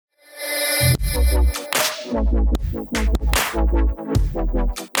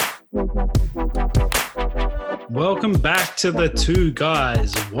Welcome back to the Two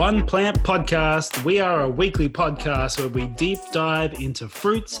Guys, One Plant podcast. We are a weekly podcast where we deep dive into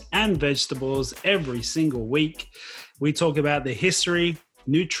fruits and vegetables every single week. We talk about the history,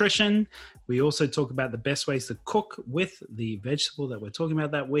 nutrition. We also talk about the best ways to cook with the vegetable that we're talking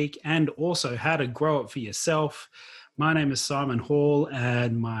about that week, and also how to grow it for yourself. My name is Simon Hall,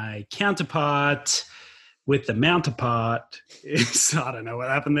 and my counterpart with the mounterpart is, I don't know what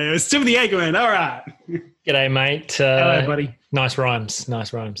happened there. It's Timothy Akerman. All right. G'day, mate. Hello, buddy. Nice rhymes.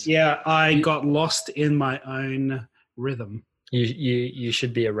 Nice rhymes. Yeah, I got lost in my own rhythm. You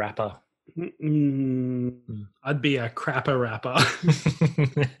should be a rapper. I'd be a crapper rapper.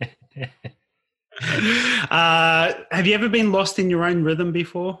 Have you ever been lost in your own rhythm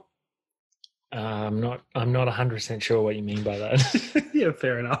before? I'm not 100% sure what you mean by that. Yeah,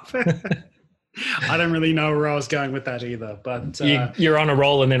 fair enough. I don't really know where I was going with that either, but you're on a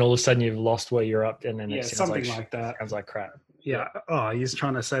roll and then all of a sudden you've lost where you're up, and then it sounds something like that. Sounds like crap. Yeah. Oh, he's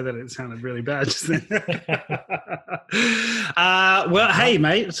trying to say that it sounded really bad just then. Well, hey,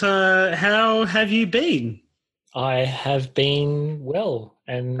 mate. So how have you been? I have been well,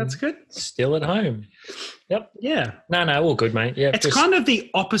 and that's good. Still at home. Yep. Yeah. No, all good, mate. Yeah. It's kind of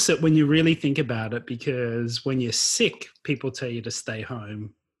the opposite when you really think about it, because when you're sick, people tell you to stay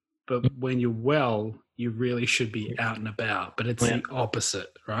home. But when you're well, you really should be out and about. But it's the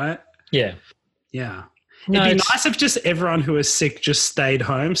opposite, right? Yeah. Yeah. No, it'd be nice if just everyone who was sick just stayed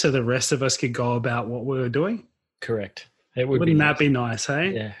home so the rest of us could go about what we were doing. Correct. It would. Wouldn't that be nice,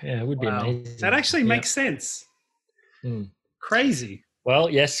 hey? Yeah, it would be amazing. That actually makes sense. Crazy. Well,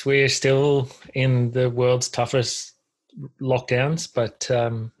 yes, we're still in the world's toughest lockdowns, but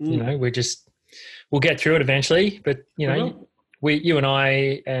we'll get through it eventually. But you and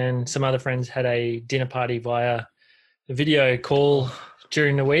I and some other friends had a dinner party via a video call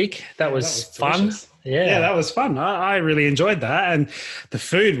during the week. That was fun. Delicious. Yeah, that was fun. I really enjoyed that, and the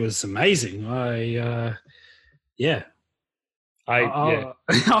food was amazing. I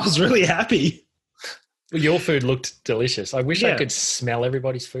was really happy. Well, your food looked delicious. I wish I could smell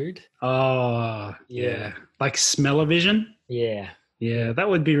everybody's food. Oh, yeah. Like smell-o-vision? Yeah. Yeah, that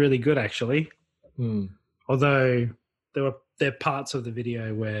would be really good, actually. Although there are parts of the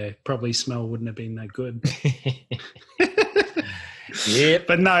video where probably smell wouldn't have been that good. Yeah.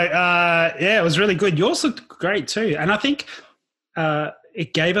 But no, it was really good. Yours looked great too. And I think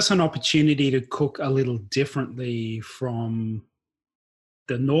it gave us an opportunity to cook a little differently from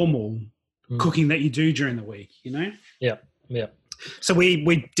the normal cooking that you do during the week, you know? Yeah. So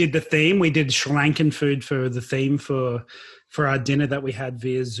we did the theme. We did Sri Lankan food for the theme for our dinner that we had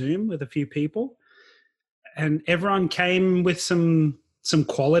via Zoom with a few people. And everyone came with some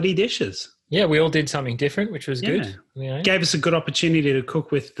quality dishes. Yeah, we all did something different, which was good. Yeah. Gave us a good opportunity to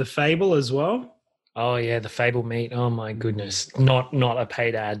cook with the Fable as well. Oh, yeah, the Fable meat. Oh, my goodness. Not a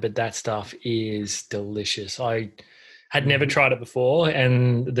paid ad, but that stuff is delicious. I had never tried it before,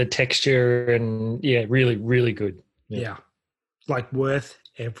 and the texture and, really, really good. Yeah. Like worth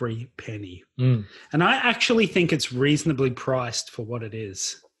every penny. And I actually think it's reasonably priced for what it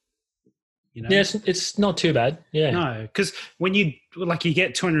is. You know? Yeah, it's not too bad. Yeah. No, because when you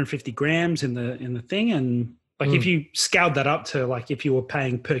get 250 grams in the thing, and if you scaled that up to if you were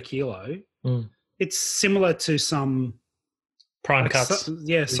paying per kilo, it's similar to some prime cuts.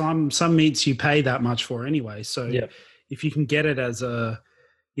 Some meats you pay that much for anyway. So if you can get it as a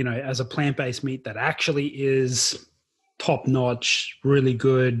plant-based meat that actually is top notch, really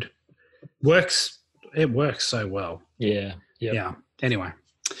good, it works so well. Yeah. Yeah. Anyway.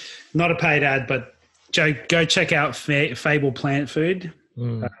 Not a paid ad, but go check out Fable Plant Food.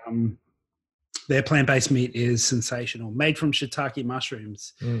 Their plant-based meat is sensational, made from shiitake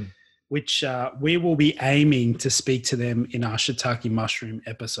mushrooms, which we will be aiming to speak to them in our shiitake mushroom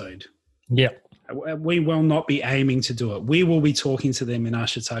episode. Yeah. We will not be aiming to do it. We will be talking to them in our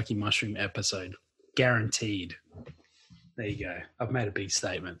shiitake mushroom episode. Guaranteed. There you go. I've made a big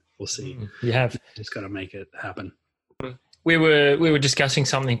statement. We'll see. You have. Just got to make it happen. We were discussing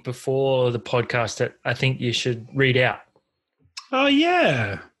something before the podcast that I think you should read out. Oh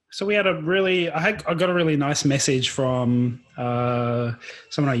yeah. So we had I got a really nice message from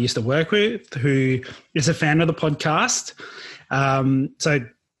someone I used to work with who is a fan of the podcast. So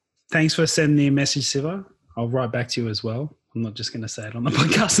thanks for sending me a message, Siva. I'll write back to you as well. I'm not just going to say it on the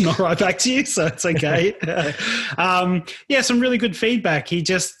podcast and not write back to you, so it's okay. Some really good feedback. He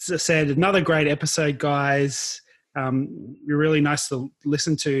just said, another great episode, guys. You're really nice to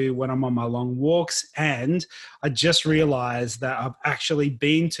listen to when I'm on my long walks. And I just realized that I've actually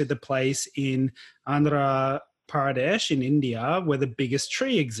been to the place in Andhra Pradesh in India where the biggest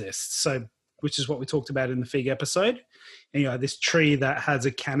tree exists. So, which is what we talked about in the fig episode. And, this tree that has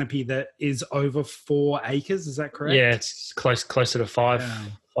a canopy that is over 4 acres. Is that correct? Yeah, it's closer to 5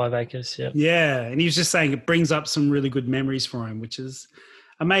 acres. Yeah. Yeah. And he was just saying it brings up some really good memories for him, which is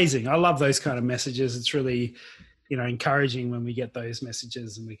amazing. I love those kind of messages. It's really, encouraging when we get those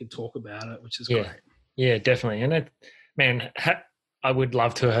messages and we can talk about it, which is great. Yeah, definitely. And I would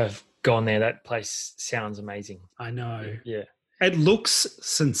love to have gone there. That place sounds amazing. I know. Yeah. It looks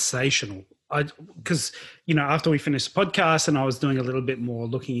sensational. Because, after we finished the podcast and I was doing a little bit more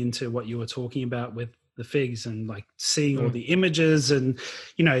looking into what you were talking about with the figs and like seeing all the images and,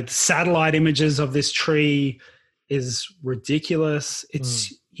 the satellite images of this tree is ridiculous.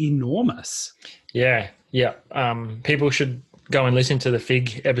 It's enormous. Yeah. Yeah. People should go and listen to the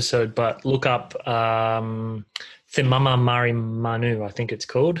fig episode, but look up Thimama Mari Manu, I think it's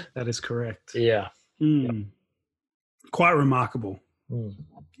called. That is correct. Yeah. Yep. Quite remarkable.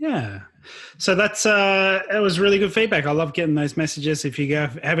 Yeah. So that's it was really good feedback. I love getting those messages. If you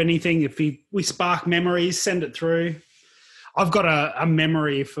have anything, we spark memories, send it through. I've got a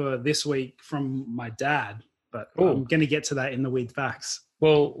memory for this week from my dad, but I'm going to get to that in the weird facts.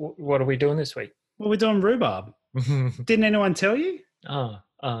 Well, what are we doing this week? Well, we're doing rhubarb. Didn't anyone tell you? Oh,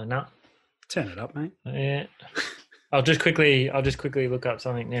 no. Turn it up, mate. Yeah. I'll just quickly look up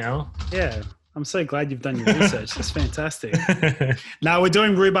something now. Yeah. I'm so glad you've done your research. That's fantastic. Now we're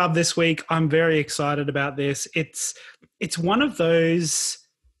doing rhubarb this week. I'm very excited about this. It's one of those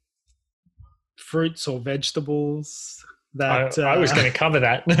fruits or vegetables that I was going to cover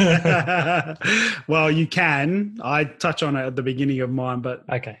that. Well, you can. I touch on it at the beginning of mine, but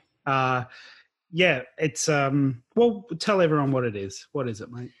okay. Yeah, it's well, tell everyone what it is. What is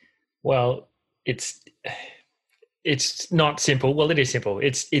it, mate? Well, it's not simple. Well, it is simple.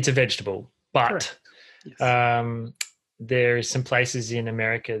 It's a vegetable, but yes. There are some places in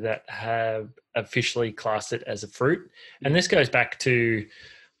America that have officially classed it as a fruit, and this goes back to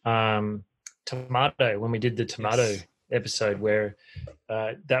tomato when we did the tomato episode, where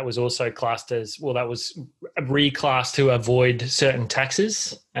that was also classed as that was reclassed to avoid certain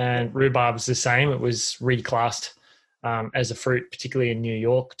taxes, and rhubarb is the same. It was reclassed as a fruit, particularly in New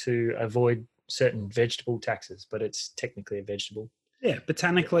York, to avoid certain vegetable taxes, but it's technically a vegetable. Yeah,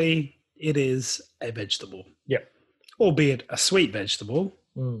 botanically it is a vegetable. Yep. Albeit a sweet vegetable,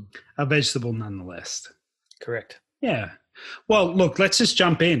 a vegetable nonetheless. Correct. Yeah. Well, look, let's just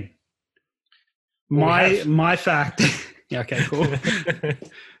jump in. My fact. Yeah, okay, cool.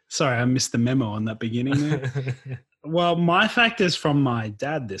 Sorry, I missed the memo on that beginning there. Well, my fact is from my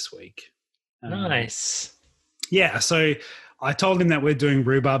dad this week. Nice. Yeah, so I told him that we're doing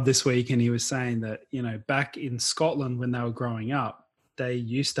rhubarb this week, and he was saying that, back in Scotland when they were growing up, they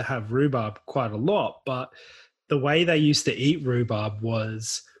used to have rhubarb quite a lot, but the way they used to eat rhubarb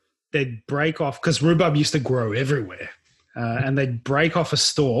was they'd break off, because rhubarb used to grow everywhere, and they'd break off a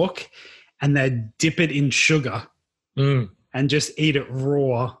stalk and they'd dip it in sugar and just eat it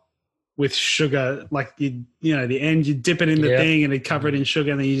raw with sugar. Like, the end, you dip it in the thing and it'd cover it in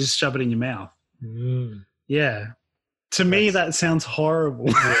sugar, and then you just shove it in your mouth. Yeah. To me, that sounds horrible.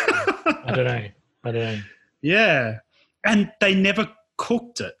 I don't know. Yeah. And they never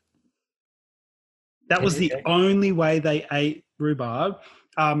cooked it. That was the only way they ate rhubarb.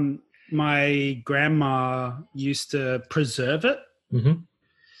 My grandma used to preserve it,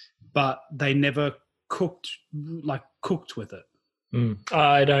 but they never cooked with it.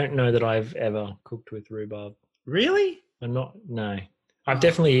 I don't know that I've ever cooked with rhubarb. Really? No. I've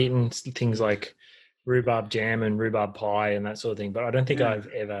definitely eaten things like rhubarb jam and rhubarb pie and that sort of thing, but I don't think I've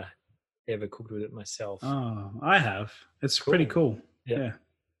ever cooked with it myself. Oh, I have. It's pretty cool. Yeah.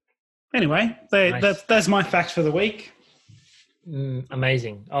 Anyway, nice. That's my fact for the week.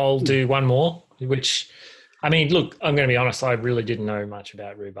 Amazing. I'll do one more, which, I mean, look, I'm going to be honest, I really didn't know much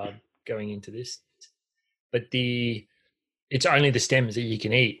about rhubarb going into this, but it's only the stems that you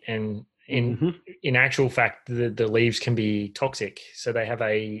can eat, and in actual fact, the leaves can be toxic. So they have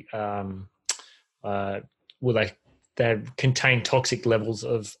they contain toxic levels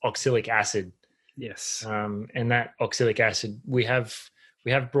of oxalic acid. Yes. And that oxalic acid we have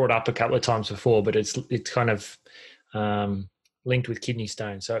brought up a couple of times before, but it's kind of linked with kidney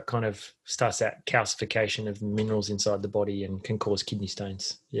stones. So it kind of starts that calcification of minerals inside the body and can cause kidney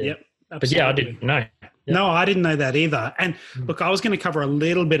stones. Yeah. Yep. Absolutely. But yeah, I didn't know. Yep. No, I didn't know that either. And look, I was going to cover a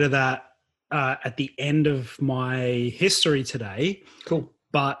little bit of that at the end of my history today. Cool.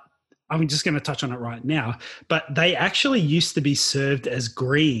 But I'm just going to touch on it right now, but they actually used to be served as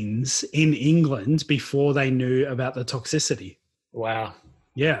greens in England before they knew about the toxicity. Wow.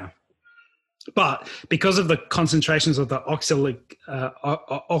 Yeah. But because of the concentrations of the Oxalic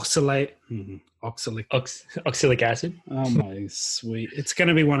acid. Oh my sweet. It's going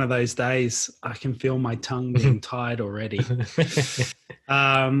to be one of those days. I can feel my tongue being tied already.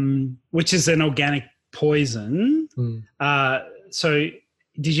 Which is an organic poison. So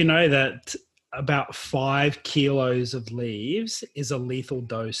did you know that about 5 kilos of leaves is a lethal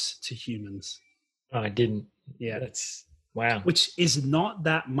dose to humans? I didn't. Yeah. That's wow. Which is not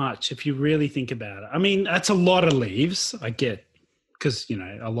that much if you really think about it. I mean, that's a lot of leaves, I get, because, you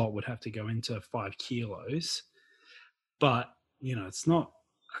know, a lot would have to go into 5 kilos. But, you know, it's not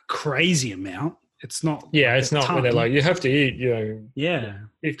a crazy amount. It's not. Yeah, like it's not where they're like, you have to eat,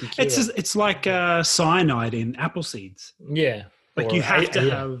 50 kilos. It's like cyanide in apple seeds. Yeah. Like you have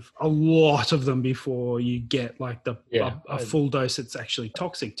to have a lot of them before you get like a full dose that's actually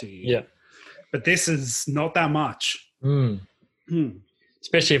toxic to you. Yeah. But this is not that much.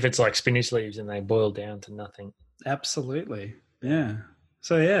 Especially if it's like spinach leaves and they boil down to nothing. Absolutely. Yeah.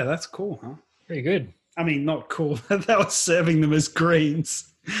 So, yeah, that's cool, huh? Pretty good. I mean, not cool that they were serving them as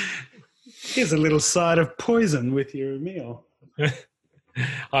greens. Here's a little side of poison with your meal.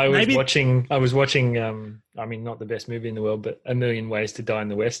 I was watching, I mean, not the best movie in the world, but A Million Ways to Die in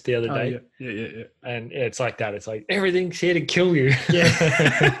the West the other day. Yeah. And it's like that. It's like, everything's here to kill you.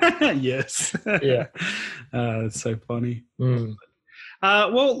 Yeah. Yes. Yeah. That's so funny.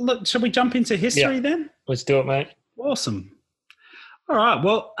 Well, look, shall we jump into history then? Let's do it, mate. Awesome. All right.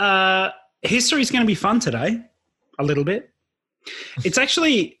 Well, history is going to be fun today, a little bit. It's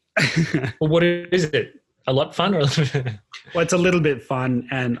actually... Well, what is it? A lot fun? Or Well, it's a little bit fun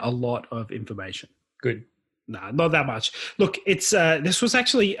and a lot of information. Good. No, not that much. Look, it's this was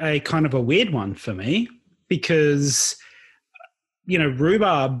actually a kind of a weird one for me because, you know,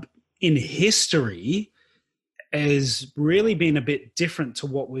 rhubarb in history has really been a bit different to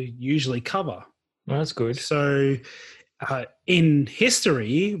what we usually cover. Well, that's good. So in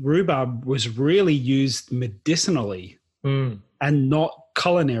history, rhubarb was really used medicinally and not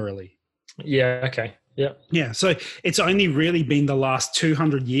culinarily. Yeah, okay. Yeah. Yeah. So it's only really been the last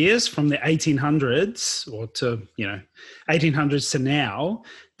 200 years from the 1800s or to, 1800s to now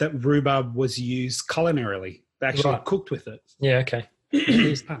that rhubarb was used culinarily. They actually cooked with it. Yeah. Okay.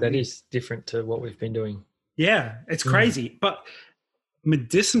 That is different to what we've been doing. Yeah. It's crazy. But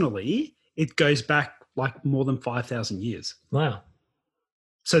medicinally, it goes back like more than 5,000 years. Wow.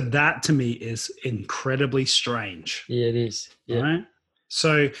 So that to me is incredibly strange. Yeah, it is. Yeah. Right?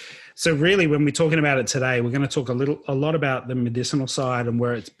 So really, when we're talking about it today, we're going to talk a lot about the medicinal side and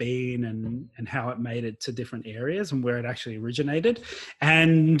where it's been and how it made it to different areas and where it actually originated.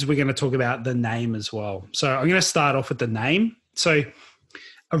 And we're going to talk about the name as well. So I'm going to start off with the name. So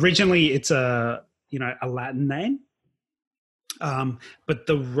originally it's a Latin name. But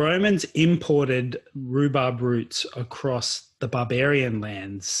the Romans imported rhubarb roots across the barbarian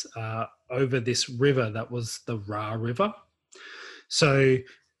lands over this river that was the Ra River. So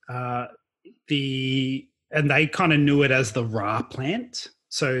they kind of knew it as the Ra plant.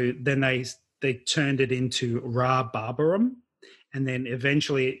 So then they turned it into Rhabarbarum, and then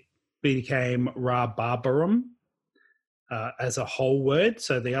eventually it became Rhabarbarum as a whole word.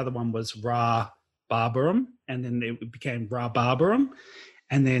 So the other one was Rhabarbarum, and then it became Rhabarbarum,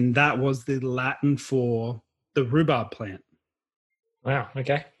 and then that was the Latin for the rhubarb plant. Wow.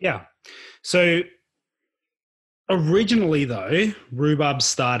 Okay. Yeah. So originally, though, rhubarb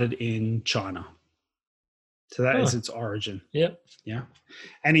started in China. So that is its origin. Yep. Yeah.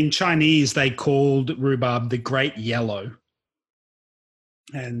 And in Chinese, they called rhubarb the Great Yellow.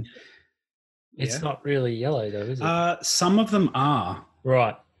 And it's not really yellow, though, is it? Some of them are.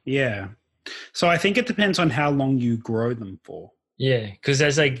 Right. Yeah. So I think it depends on how long you grow them for. Yeah, because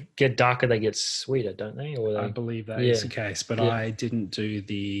as they get darker, they get sweeter, don't they? I believe that is the case, but I didn't do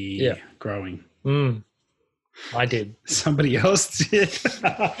the growing. I did. Somebody else did.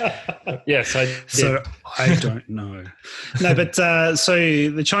 Yes, I did. So I don't know. No, but so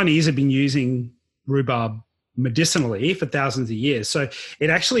the Chinese have been using rhubarb medicinally for thousands of years. So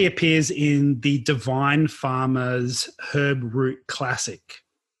it actually appears in the Divine Farmer's Herb Root Classic,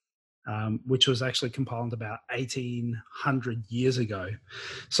 which was actually compiled about 1,800 years ago.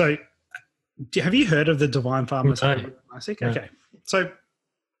 So have you heard of the Divine Farmer's Herb Root Classic? No. Okay. So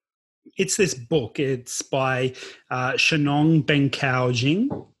it's this book. It's by Shenong Benkao Jing,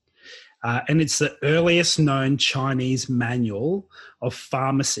 and it's the earliest known Chinese manual of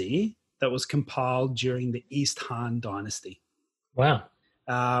pharmacy that was compiled during the East Han Dynasty. Wow.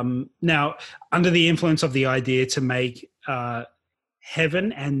 Now, under the influence of the idea to make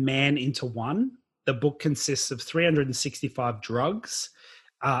heaven and man into one, the book consists of 365 drugs,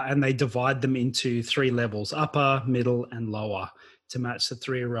 and they divide them into 3 levels: upper, middle, and lower, to match the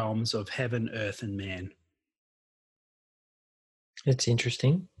 3 realms of heaven, earth, and man. It's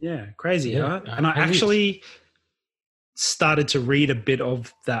interesting. Yeah, crazy, Yeah, huh? And I actually started to read a bit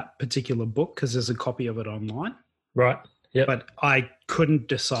of that particular book because there's a copy of it online. Right. Yeah. But I couldn't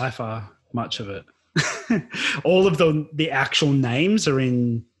decipher much of it. All of the actual names are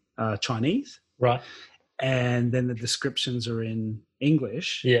in Chinese. Right. And then the descriptions are in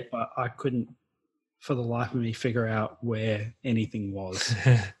English. Yeah. But I couldn't, for the life of me, figure out where anything was.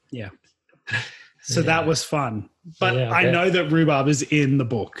 Yeah. So that was fun. But Yeah, I know that rhubarb is in the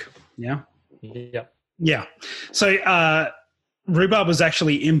book. Yeah. Yeah. Yeah. So rhubarb was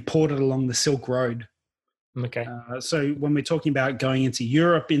actually imported along the Silk Road. Okay. So when we're talking about going into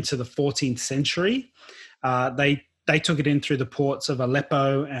Europe into the 14th century, they took it in through the ports of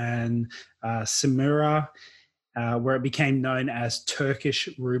Aleppo and Samarra, where it became known as Turkish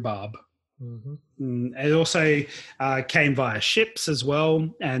rhubarb. Mm-hmm. It also came via ships as well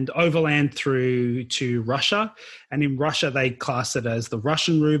and overland through to Russia. And in Russia, they classed it as the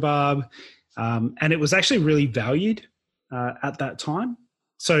Russian rhubarb. And it was actually really valued at that time.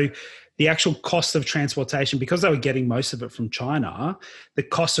 So the actual cost of transportation, because they were getting most of it from China, the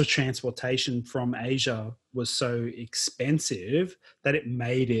cost of transportation from Asia was so expensive that it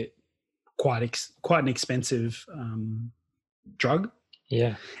made it quite an expensive drug.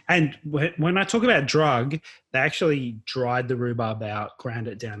 Yeah. And when I talk about drug, they actually dried the rhubarb out, ground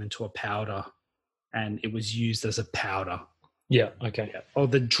it down into a powder, and it was used as a powder. Yeah. Okay. Yeah. Or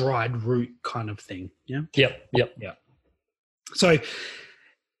the dried root kind of thing. Yeah. Yep. Yep. Yeah. So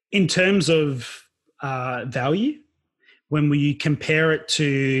in terms of value, when we compare it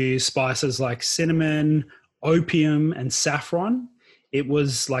to spices like cinnamon, opium, and saffron, it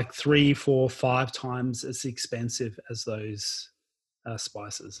was like 3, 4, 5 times as expensive as those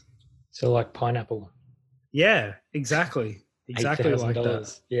spices. So like pineapple. Yeah, exactly. Exactly like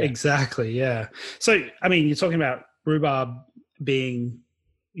that. Yeah. Exactly, yeah. So, I mean, you're talking about rhubarb being,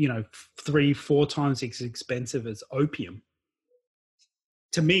 3, 4 times as expensive as opium.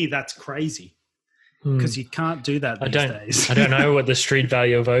 To me, that's crazy because you can't do that these days. I don't know what the street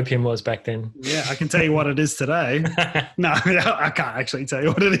value of opium was back then. Yeah, I can tell you what it is today. No, I can't actually tell you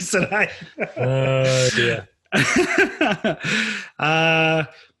what it is today. Oh, dear.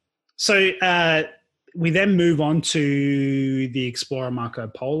 So we then move on to the explorer Marco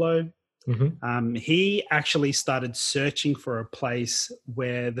Polo. Mm-hmm. He actually started searching for a place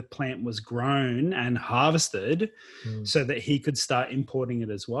where the plant was grown and harvested so that he could start importing it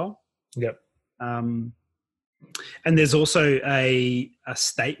as well. Yep. And there's also a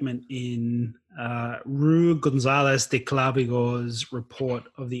statement in Rui Gonzalez de Clavigo's report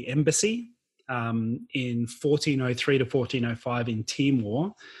of the embassy in 1403 to 1405 in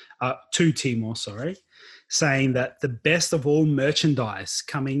Timor, saying that the best of all merchandise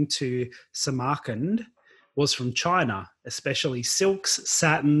coming to Samarkand was from China, especially silks,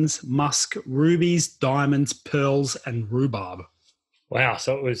 satins, musk, rubies, diamonds, pearls, and rhubarb. Wow,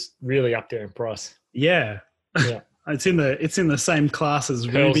 so it was really up there in price. Yeah. Yeah. It's in the same class as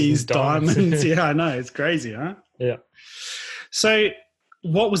Pearls rubies, and diamonds. Yeah, I know. It's crazy, huh? Yeah. So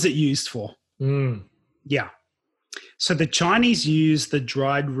what was it used for? Yeah. So the Chinese used the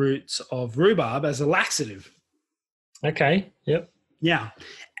dried roots of rhubarb as a laxative. Okay. Yep. Yeah.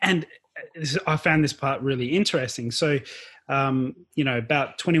 And I found this part really interesting. So,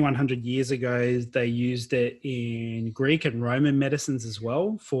 about 2100 years ago, they used it in Greek and Roman medicines as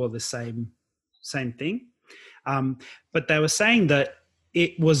well for the same thing. But they were saying that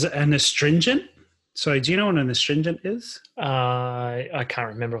it was an astringent. So do you know what an astringent is? I can't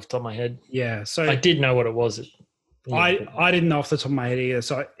remember off the top of my head. Yeah. So I did know what it was. I didn't know off the top of my head either.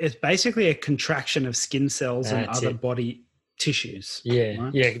 So it's basically a contraction of skin cells and other body tissues. Yeah.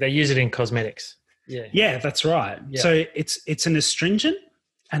 Right? Yeah. They use it in cosmetics. Yeah. Yeah, that's right. Yeah. So it's an astringent,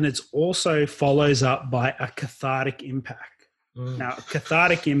 and it's also follows up by a cathartic impact. Now, a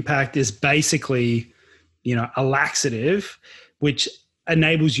cathartic impact is basically, a laxative, which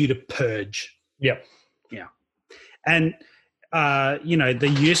enables you to purge. Yep. Yeah. And,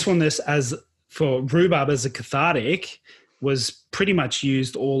 the usefulness for rhubarb as a cathartic was pretty much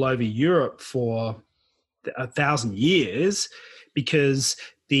used all over Europe for 1,000 years because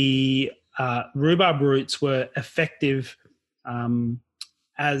the rhubarb roots were effective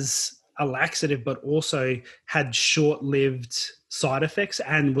as a laxative, but also had short-lived side effects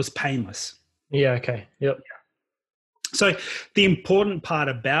and was painless. Yeah. Okay. Yep. So the important part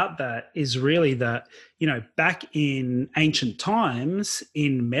about that is really that, back in ancient times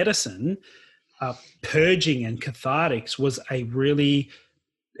in medicine, purging and cathartics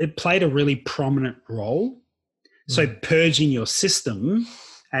it played a really prominent role. So purging your system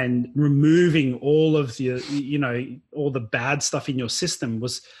and removing all of all the bad stuff in your system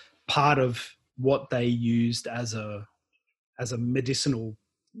was part of what they used as a medicinal,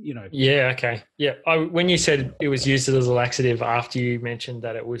 Yeah. Okay. Yeah. When you said it was used as a laxative after you mentioned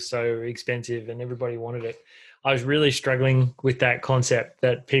that it was so expensive and everybody wanted it, I was really struggling with that concept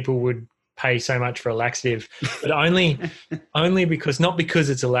that people would pay so much for a laxative, but only because, not because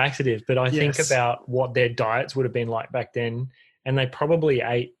it's a laxative, but I think about what their diets would have been like back then, and they probably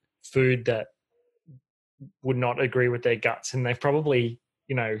ate food that would not agree with their guts, and they probably,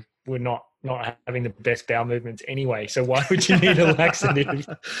 were not having the best bowel movements anyway. So why would you need a laxative?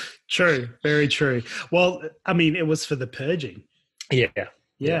 True, very true. Well, I mean, it was for the purging.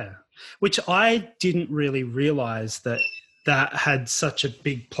 Yeah. Which I didn't really realize that had such a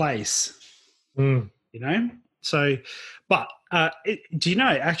big place. So, but do you know,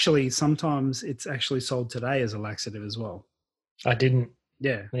 actually, sometimes it's actually sold today as a laxative as well. I didn't.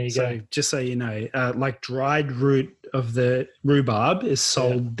 Yeah. There you go. Just so you know, like dried root of the rhubarb is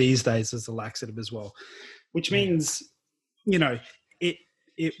sold these days as a laxative as well, which means, it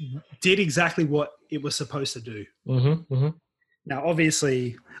did exactly what it was supposed to do. Now,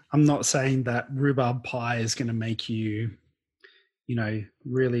 obviously, I'm not saying that rhubarb pie is going to make you,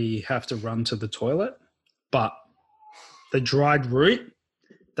 really have to run to the toilet, but the dried root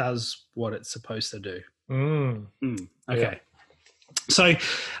does what it's supposed to do. Okay. Yeah. So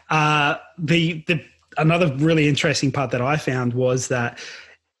another really interesting part that I found was that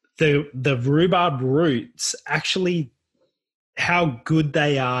the rhubarb roots actually, how good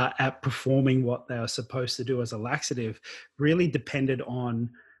they are at performing what they are supposed to do as a laxative really depended on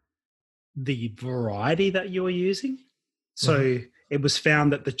the variety that you were using. So it was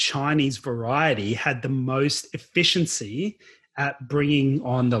found that the Chinese variety had the most efficiency at bringing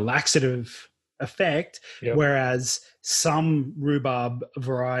on the laxative effect, whereas some rhubarb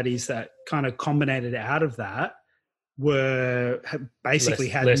varieties that kind of combinated out of that basically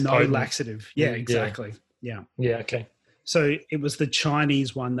had no potent laxative. Yeah, exactly. Yeah. Okay. So it was the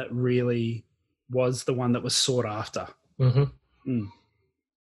Chinese one that really was the one that was sought after.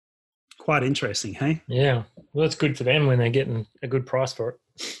 Quite interesting, hey? Yeah. Well, it's good for them when they're getting a good price for it.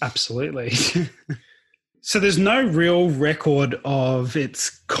 Absolutely. So there's no real record of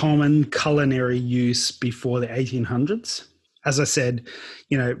its common culinary use before the 1800s. As I said,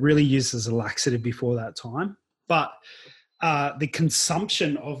 it really used as a laxative before that time. But the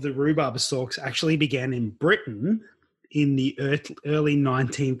consumption of the rhubarb stalks actually began in Britain in the early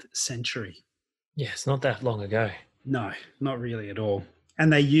 19th century. Yeah, it's not that long ago. No, not really at all.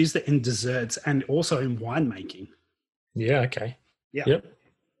 And they used it in desserts and also in winemaking. Yeah, okay. Yeah. Yep.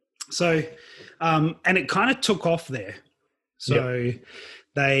 So, and it kind of took off there. So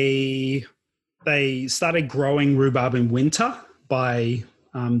they started growing rhubarb in winter by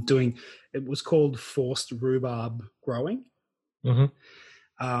doing, it was called forced rhubarb growing.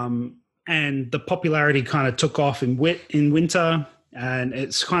 And the popularity kind of took off in winter, and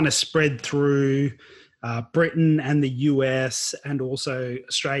it's kind of spread through Britain and the US and also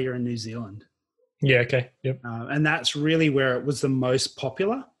Australia and New Zealand. Yeah, okay. Yep. And that's really where it was the most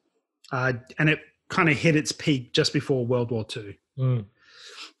popular. And it kind of hit its peak just before World War II.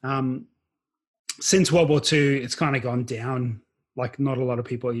 Since World War II, it's kind of gone down. Like, not a lot of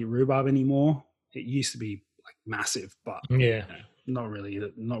people eat rhubarb anymore. It used to be like massive, but not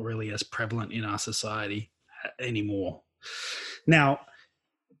really as prevalent in our society anymore. Now,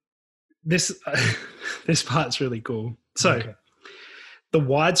 this part's really cool. So, the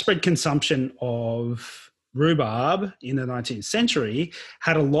widespread consumption of rhubarb in the 19th century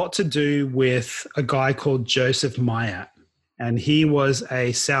had a lot to do with a guy called Joseph Myatt. And he was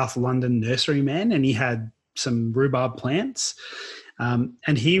a South London nurseryman, and he had some rhubarb plants.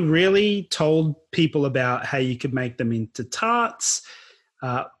 And he really told people about how you could make them into tarts.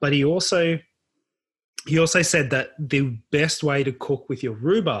 But he also said that the best way to cook with your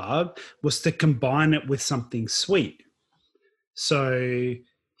rhubarb was to combine it with something sweet. So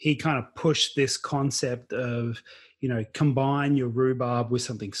he kind of pushed this concept of, combine your rhubarb with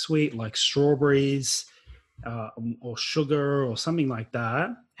something sweet like strawberries or sugar or something like that,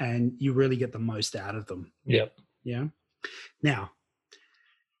 and you really get the most out of them. Yep. Yeah. Now,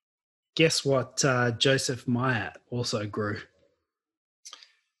 guess what Joseph Myatt also grew?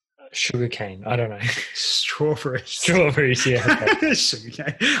 Sugarcane. I don't know. Strawberries. Strawberries, yeah. Okay.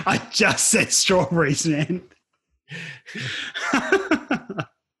 Sugarcane. I just said strawberries, man.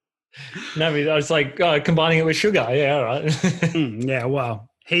 No, I was like, combining it with sugar. Yeah, all right. Yeah, well,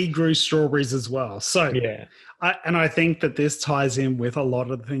 he grew strawberries as well. So, Yeah. I think that this ties in with a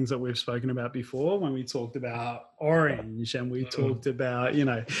lot of the things that we've spoken about before when we talked about orange and we talked about,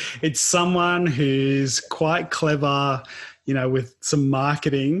 it's someone who's quite clever, with some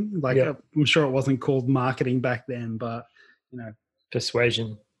marketing. Like, I'm sure it wasn't called marketing back then, but,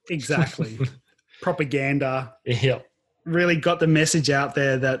 Persuasion. exactly. Propaganda. Yep. Really got the message out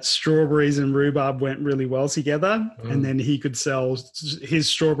there that strawberries and rhubarb went really well together, and then he could sell his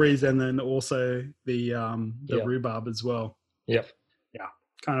strawberries and then also the rhubarb as well. Yep. Yeah,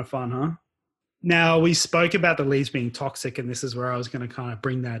 kind of fun, huh? Now, we spoke about the leaves being toxic, and this is where I was going to kind of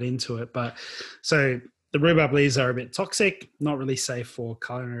bring that into it. But so the rhubarb leaves are a bit toxic, not really safe for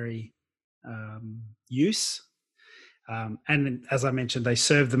culinary use. And as I mentioned, they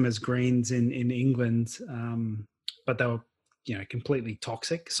serve them as greens in England, but they were, completely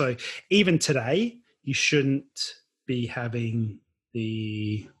toxic. So even today, you shouldn't be having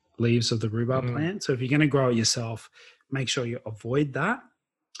the leaves of the rhubarb plant. So if you're going to grow it yourself, make sure you avoid that.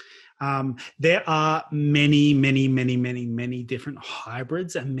 There are many, many, many, many, many different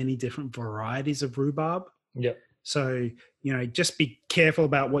hybrids and many different varieties of rhubarb. Yep. So, just be careful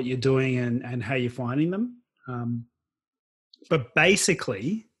about what you're doing and how you're finding them. But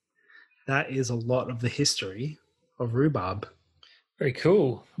basically, that is a lot of the history of rhubarb. Very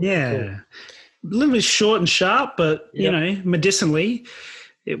cool. Yeah. Cool. A little bit short and sharp, but, medicinally,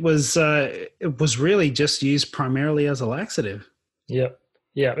 it was really just used primarily as a laxative. Yep.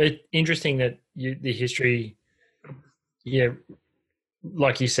 Yeah. Interesting that the history,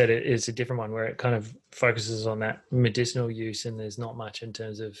 like you said, it is a different one where it kind of focuses on that medicinal use and there's not much in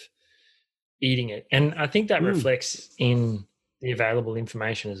terms of eating it. And I think that reflects in the available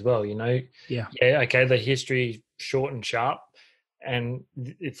information as well, Yeah. Okay, the history short and sharp, and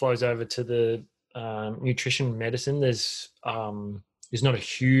it flows over to the nutrition medicine. There's not a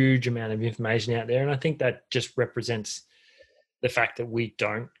huge amount of information out there, and I think that just represents the fact that we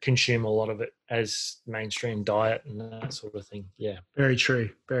don't consume a lot of it as mainstream diet and that sort of thing. Yeah. Very true.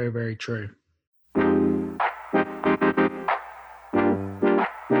 Very, very true.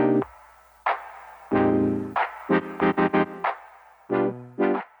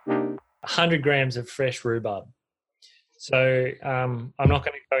 100 grams of fresh rhubarb. So I'm not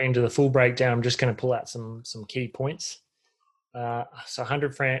going to go into the full breakdown. I'm just going to pull out some key points. So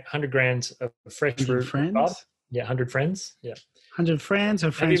 100 grams of fresh rhubarb. Yeah, 100 friends. Yeah. 100 friends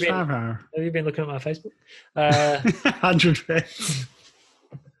or friends forever. Have you been looking at my Facebook? 100 friends.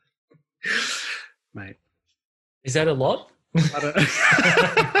 Mate. Is that a lot?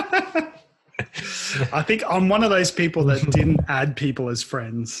 I think I'm one of those people that didn't add people as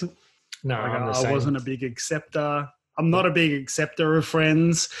friends. No, I wasn't a big acceptor. I'm not a big acceptor of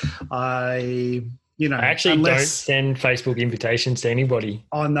friends. I actually don't send Facebook invitations to anybody.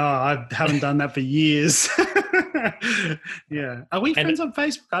 Oh no, I haven't done that for years. Yeah. Are we friends on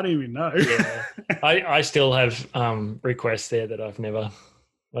Facebook? I don't even know. Yeah. I still have requests there that I've never,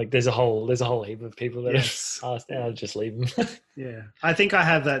 like there's a whole heap of people that I've asked, and I'll just leave them. Yeah. I think I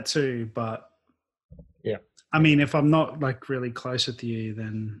have that too, but yeah. I mean, if I'm not like really close with you,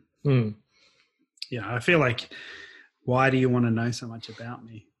 then I feel like, why do you want to know so much about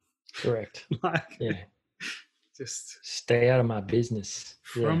me? Correct. Just stay out of my business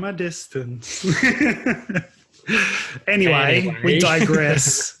from a distance. Anyway, we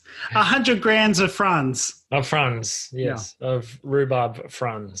digress. 100 grams of fronds. Of fronds, yes. Yeah. Of rhubarb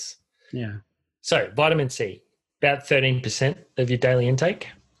fronds. Yeah. So vitamin C, about 13% of your daily intake.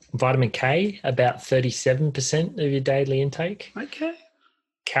 Vitamin K, about 37% of your daily intake. Okay.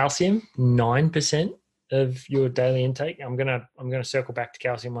 Calcium, 9% of your daily intake. I'm gonna circle back to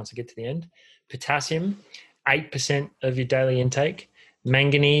calcium once I get to the end. Potassium, 8% of your daily intake.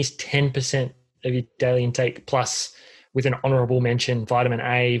 Manganese, 10% of your daily intake, plus with an honorable mention, vitamin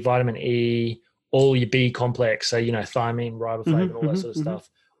A, vitamin E, all your B complex. So, thiamine, riboflavin, all that sort of stuff.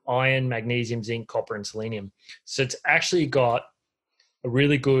 Iron, magnesium, zinc, copper, and selenium. So it's actually got a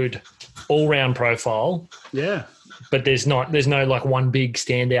really good all-round profile. Yeah. But there's no like one big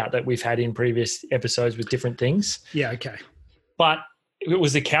standout that we've had in previous episodes with different things. Yeah, okay. But it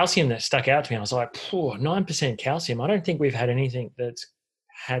was the calcium that stuck out to me. I was like, 9% calcium. I don't think we've had anything that's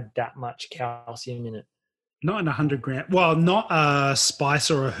had that much calcium in it. Not in 100 grams. Well, not a spice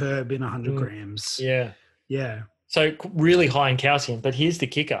or a herb in 100 grams. Yeah. Yeah. So really high in calcium. But here's the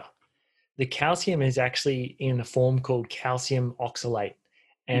kicker. The calcium is actually in a form called calcium oxalate.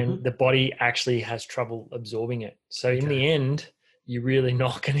 And the body actually has trouble absorbing it. So in the end, you're really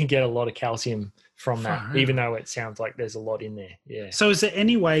not going to get a lot of calcium from that, Far even out. though it sounds like there's a lot in there. Yeah. So is there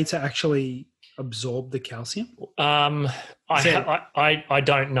any way to actually absorb the calcium? I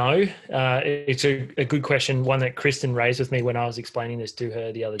don't know. It's a good question, one that Kristen raised with me when I was explaining this to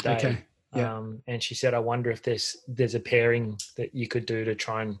her the other day. Okay. Yeah. And she said, I wonder if there's a pairing that you could do to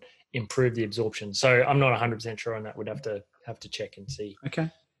try and improve the absorption. So I'm not 100% sure on that. We'd have to check and see. Okay.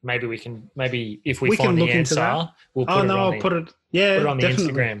 Maybe if we find can look the into answer, that. we'll put it on put it. Yeah, put it on the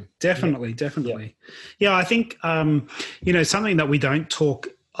definitely, Instagram. Definitely. Yeah, I think something that we don't talk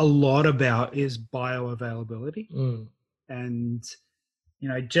a lot about is bioavailability, and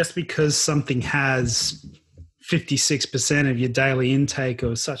just because something has 56% of your daily intake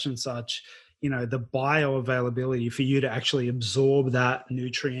or such and such, the bioavailability for you to actually absorb that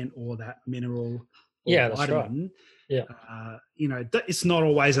nutrient or that mineral or that's right. Yeah. It's not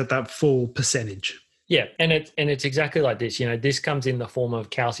always at that full percentage. Yeah, and it's exactly like this. This comes in the form of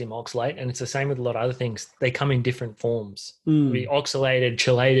calcium oxalate, and it's the same with a lot of other things. They come in different forms. Be oxalated,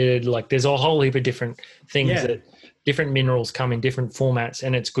 chelated, like there's a whole heap of different things that different minerals come in different formats,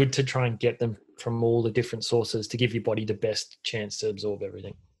 and it's good to try and get them from all the different sources to give your body the best chance to absorb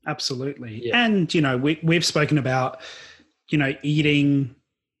everything. Absolutely. Yeah. And, we've spoken about, eating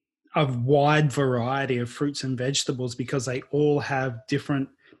a wide variety of fruits and vegetables because they all have different,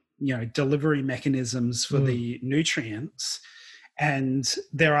 delivery mechanisms for the nutrients. And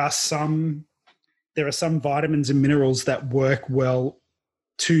there are some vitamins and minerals that work well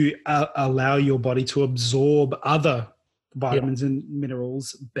to allow your body to absorb other vitamins and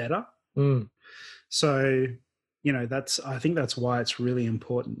minerals better. So, I think that's why it's really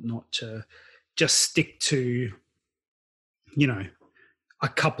important not to just stick to, a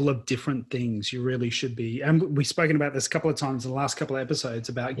couple of different things. You really should be, and we've spoken about this a couple of times in the last couple of episodes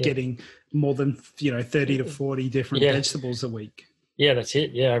about getting more than 30 to 40 different vegetables a week. Yeah, that's it.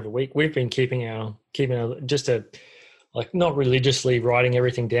 Yeah, every week we've been keeping just not religiously writing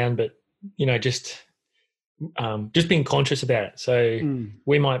everything down, but just being conscious about it. So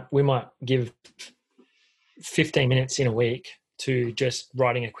we might give 15 minutes in a week to just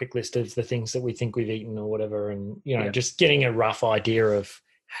writing a quick list of the things that we think we've eaten or whatever, and just getting a rough idea of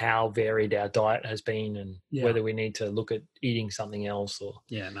how varied our diet has been and whether we need to look at eating something else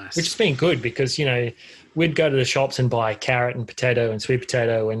nice. Which has been good because we'd go to the shops and buy carrot and potato and sweet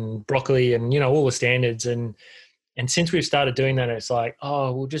potato and broccoli and all the standards, and since we've started doing that, it's like,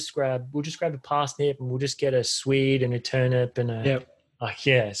 we'll just grab a parsnip and we'll just get a swede and a turnip and a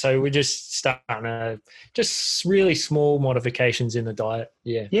so we're just starting just really small modifications in the diet.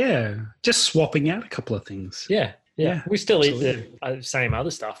 Just swapping out a couple of things. We still eat the same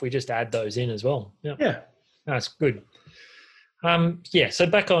other stuff, we just add those in as well. That's good. So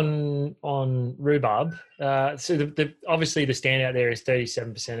back on rhubarb. So obviously the standout there is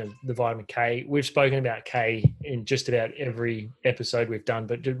 37% of the vitamin K. We've spoken about K in just about every episode we've done,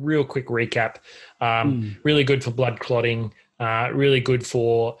 but a real quick recap. Really good for blood clotting, really good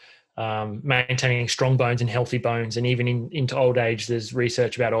for maintaining strong bones and healthy bones. And even into old age, there's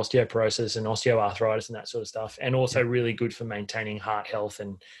research about osteoporosis and osteoarthritis and that sort of stuff. And also really good for maintaining heart health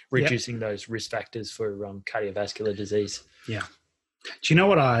and reducing those risk factors for cardiovascular disease. Yeah. Do you know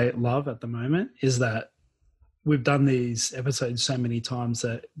what I love at the moment is that we've done these episodes so many times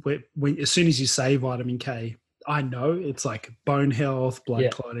that as soon as you say vitamin K, I know it's like bone health,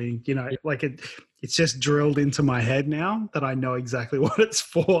 blood clotting, like it's just drilled into my head now that I know exactly what it's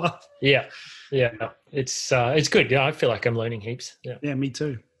for. Yeah. It's good. Yeah. I feel like I'm learning heaps. Yeah, me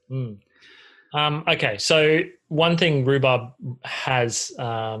too. Okay. So one thing rhubarb has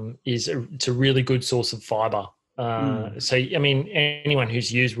is it's a really good source of fiber. So, I mean, anyone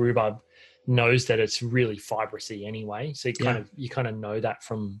who's used rhubarb knows that it's really fibrous-y anyway. So you kind of know that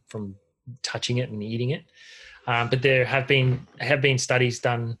from touching it and eating it. But there have been studies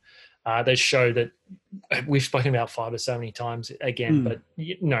done that show that we've spoken about fiber so many times again, but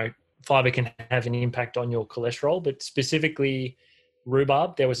fiber can have an impact on your cholesterol, but specifically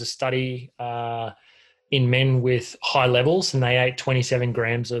rhubarb. There was a study in men with high levels, and they ate 27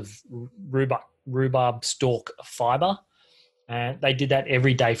 grams of rhubarb stalk fiber. And they did that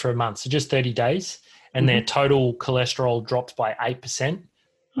every day for a month, so just 30 days, and their total cholesterol dropped by 8%.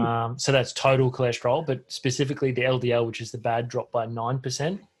 So that's total cholesterol, but specifically the LDL, which is the bad, dropped by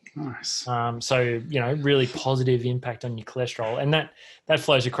 9%. Nice. So, really positive impact on your cholesterol. And that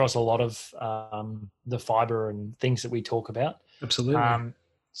flows across a lot of the fiber and things that we talk about. Absolutely.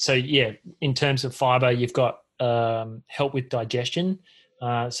 So, in terms of fiber, you've got help with digestion.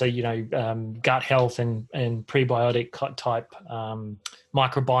 So, gut health and prebiotic type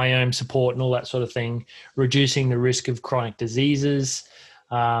microbiome support and all that sort of thing, reducing the risk of chronic diseases.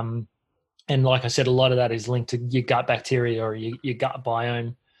 And like I said, a lot of that is linked to your gut bacteria or your gut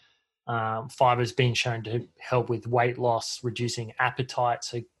biome. Fiber's been shown to help with weight loss, reducing appetite,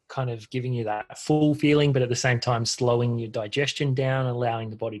 so kind of giving you that full feeling, but at the same time slowing your digestion down, allowing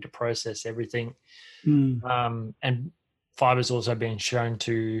the body to process everything. And fiber's also been shown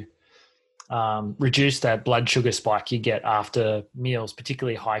to reduce that blood sugar spike you get after meals,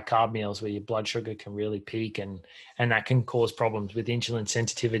 particularly high carb meals where your blood sugar can really peak, and that can cause problems with insulin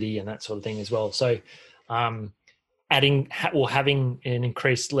sensitivity and that sort of thing as well. So having an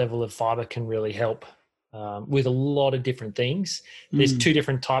increased level of fiber can really help with a lot of different things. There's two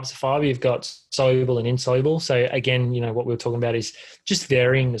different types of fiber. You've got soluble and insoluble. So again, what we were talking about is just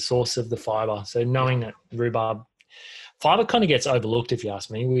varying the source of the fiber. So knowing that rhubarb fiber kind of gets overlooked, if you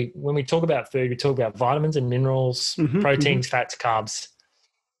ask me. When we talk about food, we talk about vitamins and minerals, proteins, fats, carbs.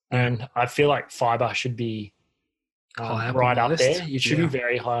 And I feel like fiber should be right up there. It should be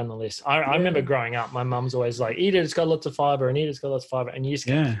very high on the list. I remember growing up, my mum's always like, eat it, it's got lots of fiber, and eat it, it's got lots of fiber. And you just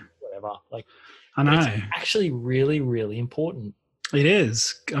go, whatever. Like, I know. It's actually really, really important. It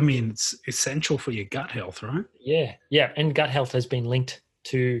is. I mean, it's essential for your gut health, right? Yeah. Yeah. And gut health has been linked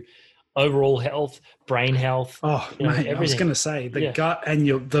to overall health, brain health. Oh, mate, everything. I was going to say the gut and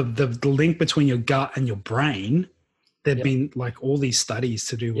the link between your gut and your brain. There've been like all these studies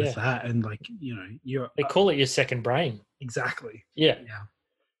to do with that, and like they call it your second brain. Exactly. Yeah.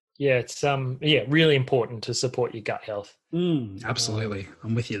 Yeah. It's really important to support your gut health. Absolutely,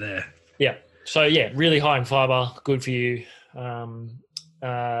 I'm with you there. Yeah. So really high in fiber, good for you.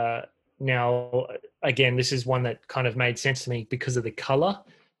 Now, again, this is one that kind of made sense to me because of the color.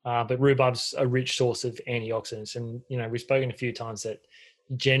 But rhubarb's a rich source of antioxidants, and we've spoken a few times that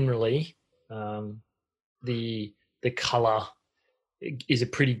generally the color is a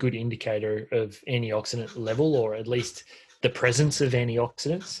pretty good indicator of antioxidant level, or at least the presence of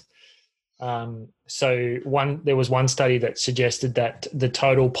antioxidants. So there was one study that suggested that the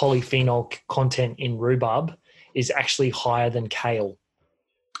total polyphenol content in rhubarb is actually higher than kale.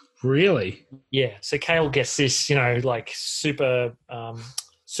 Really? Yeah. So kale gets this, like superfood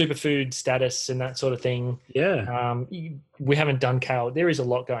status and that sort of thing. Yeah. We haven't done kale. There is a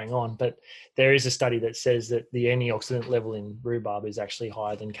lot going on, but there is a study that says that the antioxidant level in rhubarb is actually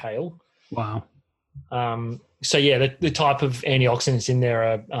higher than kale. Wow. So the type of antioxidants in there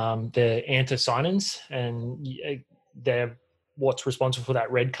are the anthocyanins, and they're what's responsible for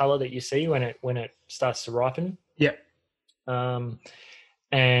that red color that you see when it starts to ripen. Yeah.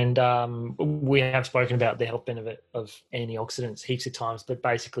 And we have spoken about the health benefit of antioxidants heaps of times, but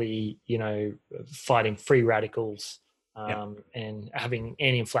basically, fighting free radicals and having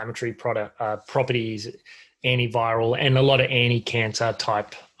anti-inflammatory properties, antiviral, and a lot of anti-cancer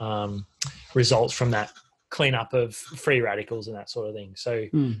type results from that cleanup of free radicals and that sort of thing. So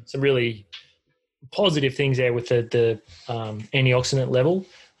some really positive things there with the antioxidant level.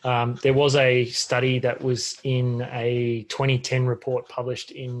 There was a study that was in a 2010 report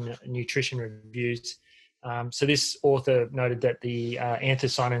published in Nutrition Reviews. So this author noted that the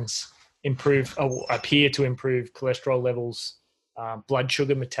anthocyanins appear to improve cholesterol levels, blood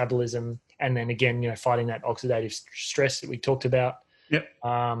sugar metabolism, and then again, fighting that oxidative stress that we talked about. Yep.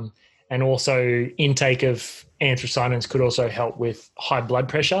 And also intake of anthocyanins could also help with high blood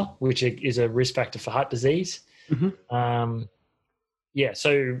pressure, which is a risk factor for heart disease.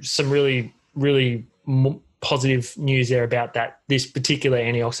 So some really, really positive news there about this particular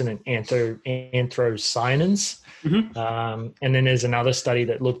antioxidant, anthocyanins. And then there's another study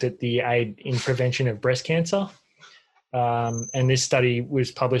that looked at the aid in prevention of breast cancer. And this study was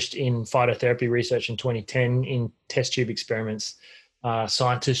published in Phytotherapy Research in 2010 in test tube experiments.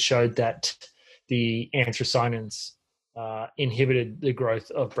 Scientists showed that the anthocyanins inhibited the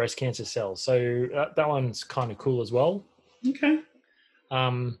growth of breast cancer cells. So that one's kind of cool as well. Okay.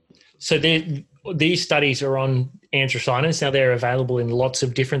 So these studies are on anthocyanins. Now they're available in lots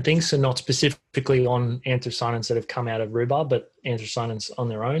of different things, so not specifically on anthocyanins that have come out of rhubarb, but anthocyanins on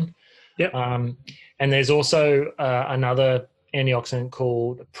their own. Yep. And there's also another antioxidant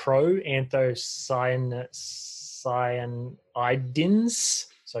called proanthocyanidins,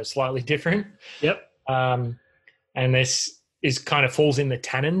 so slightly different. Yep. And this is kind of falls in the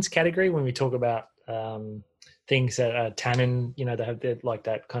tannins category when we talk about things that are tannin, they have like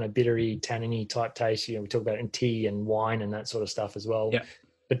that kind of bittery, tanniny type taste. We talk about in tea and wine and that sort of stuff as well. Yeah.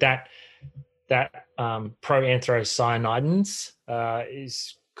 But that proanthocyanidins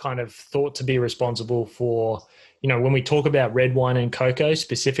is kind of thought to be responsible for, when we talk about red wine and cocoa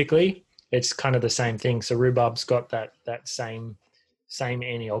specifically, it's kind of the same thing. So rhubarb's got that same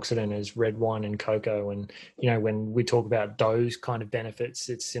antioxidant as red wine and cocoa. And, when we talk about those kind of benefits,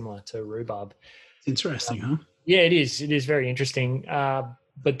 it's similar to rhubarb. Interesting, huh? Yeah, it is. It is very interesting.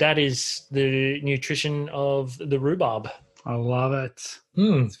 But that is the nutrition of the rhubarb. I love it.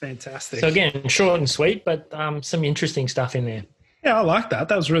 It's fantastic. So again, short and sweet, but some interesting stuff in there. Yeah, I like that.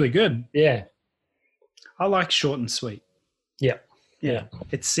 That was really good. Yeah. I like short and sweet. Yeah. Yeah.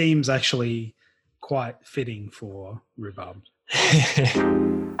 It seems actually quite fitting for rhubarb.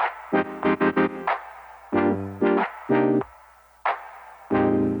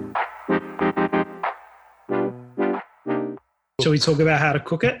 Shall we talk about how to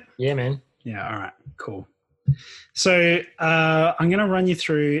cook it? Yeah, man. Yeah, all right, cool. So I'm going to run you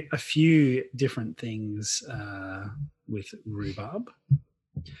through a few different things with rhubarb.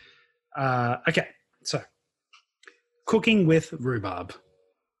 Okay, so cooking with rhubarb.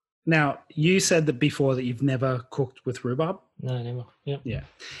 Now, you said that before that you've never cooked with rhubarb. No, never. Yep. Yeah.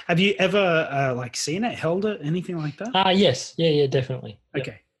 Have you ever seen it, held it, anything like that? Yes. Yeah, definitely. Yep.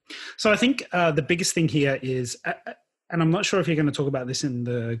 Okay. So I think the biggest thing here is, and I'm not sure if you're going to talk about this in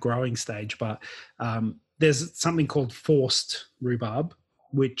the growing stage, but there's something called forced rhubarb,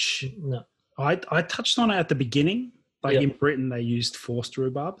 which I touched on it at the beginning. Like in Britain, they used forced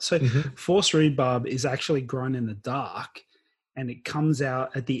rhubarb. So forced rhubarb is actually grown in the dark, and it comes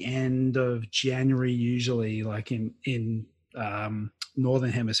out at the end of January, usually, like in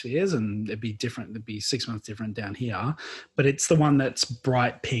northern hemispheres, and it'd be different. It'd be 6 months different down here, but it's the one that's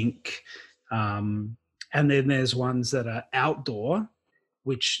bright pink. And then there's ones that are outdoor,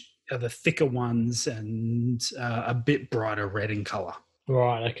 which are the thicker ones and a bit brighter red in color.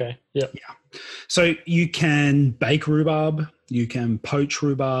 Right. Okay. Yep. Yeah. So you can bake rhubarb. You can poach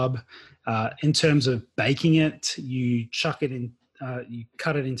rhubarb. In terms of baking it, you chuck it in. You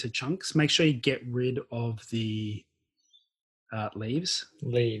cut it into chunks. Make sure you get rid of the leaves.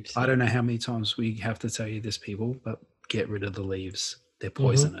 I don't know how many times we have to tell you this, people, but get rid of the leaves. They're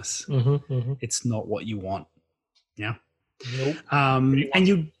poisonous. It's not what you want. Yeah. Nope. And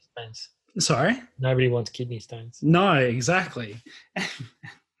you. Sorry? Nobody wants kidney stones. No, exactly.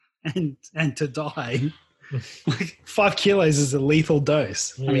 And to die, like 5 kilos is a lethal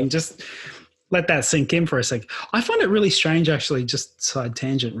dose. Yeah. I mean, just let that sink in for a sec. I find it really strange, actually, just side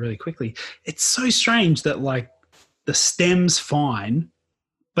tangent really quickly. It's so strange that like the stem's fine,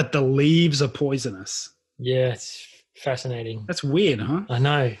 but the leaves are poisonous. Yeah, it's fascinating. That's weird, huh? I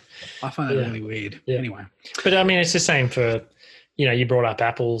know. I find that really weird. Yeah. Anyway. But I mean, it's the same for, you brought up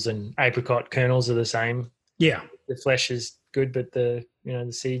apples, and apricot kernels are the same. Yeah. The flesh is good, but the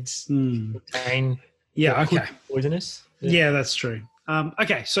seeds contain poisonous. Yeah, that's true.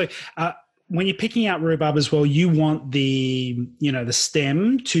 Okay. So when you're picking out rhubarb as well, you want the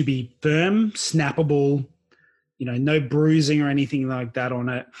stem to be firm, snappable, no bruising or anything like that on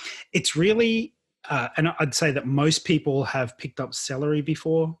it. It's really, and I'd say that most people have picked up celery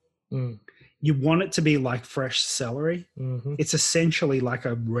before. You want it to be like fresh celery. It's essentially like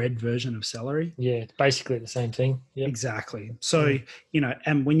a red version of celery. Yeah, it's basically the same thing. Yep. Exactly. So,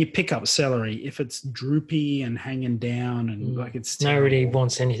 and when you pick up celery, if it's droopy and hanging down and like it's terrible, nobody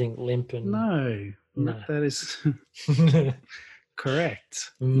wants anything limp. And no, that is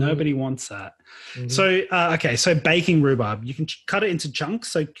correct. Nobody wants that. So, so baking rhubarb, you can cut it into chunks.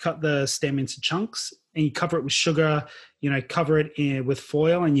 So cut the stem into chunks and you cover it with sugar, cover it with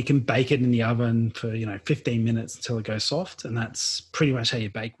foil, and you can bake it in the oven for, 15 minutes until it goes soft. And that's pretty much how you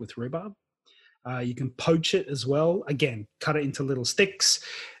bake with rhubarb. You can poach it as well. Again, cut it into little sticks,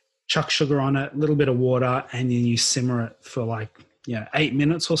 chuck sugar on it, a little bit of water, and then you simmer it for 8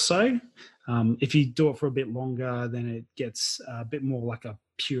 minutes or so. If you do it for a bit longer, then it gets a bit more like a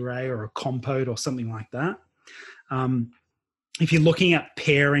puree or a compote or something like that. If you're looking at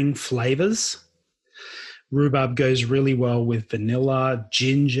pairing flavors, rhubarb goes really well with vanilla,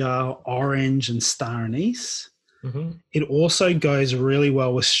 ginger, orange, and star anise. It also goes really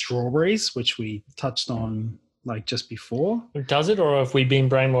well with strawberries, which we touched on just before. Does it, or have we been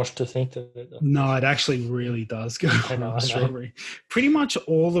brainwashed to think that it does? No, it actually really does go well with strawberry. Pretty much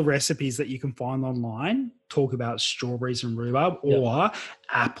all the recipes that you can find online talk about strawberries and rhubarb or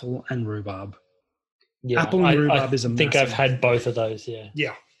apple and rhubarb. Yeah, apple and rhubarb is a massive. I think I've had both of those,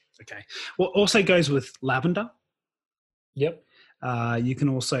 Yeah. Okay. Well, also goes with lavender. Yep. You can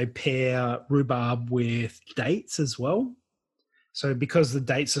also pair rhubarb with dates as well. So because the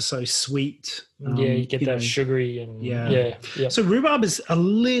dates are so sweet. You get that sugary and yeah. So rhubarb is a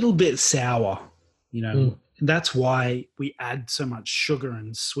little bit sour, that's why we add so much sugar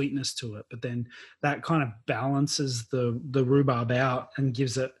and sweetness to it. But then that kind of balances the rhubarb out and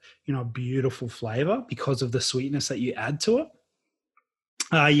gives it, a beautiful flavor because of the sweetness that you add to it.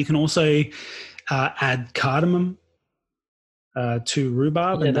 You can also add cardamom to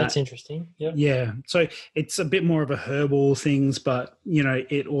rhubarb. Yeah, and that's interesting. Yep. Yeah. So it's a bit more of a herbal things, but,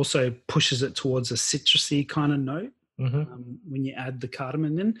 it also pushes it towards a citrusy kind of note when you add the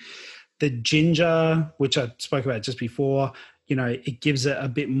cardamom in. The ginger, which I spoke about just before, it gives it a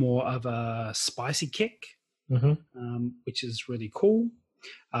bit more of a spicy kick, which is really cool.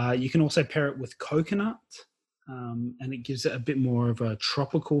 You can also pair it with coconut, and it gives it a bit more of a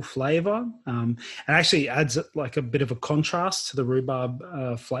tropical flavor. And actually adds like a bit of a contrast to the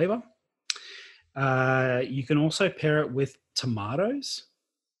rhubarb flavor. You can also pair it with tomatoes,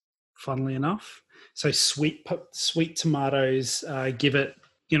 funnily enough. So sweet tomatoes give it,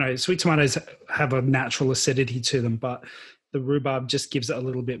 sweet tomatoes have a natural acidity to them, but the rhubarb just gives it a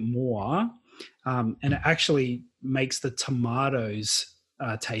little bit more. And it actually makes the tomatoes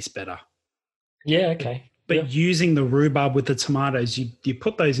taste better. Yeah, okay. But using the rhubarb with the tomatoes, you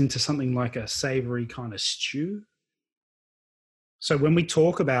put those into something like a savory kind of stew. So when we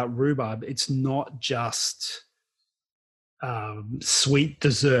talk about rhubarb, it's not just sweet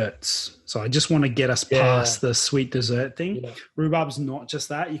desserts. So I just want to get us past the sweet dessert thing. Yeah. Rhubarb's not just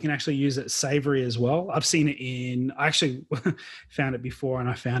that. You can actually use it savory as well. I've seen it I actually found it before, and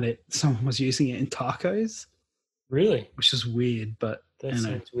I found someone was using it in tacos. Really? Which is weird, but that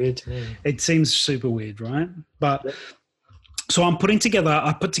sounds weird to me. It seems super weird, right? But so I put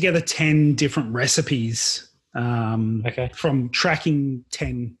together 10 different recipes from tracking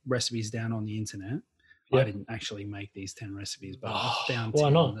 10 recipes down on the internet. I didn't actually make these 10 recipes, but I found 10. Why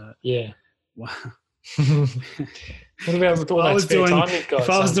not? Wow. What about with all that spare time you've got? If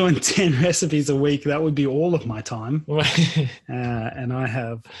I was doing 10 recipes a week, that would be all of my time. And I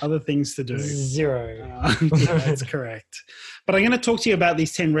have other things to do. 0. That's correct. But I'm going to talk to you about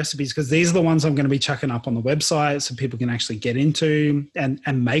these 10 recipes because these are the ones I'm going to be chucking up on the website so people can actually get into and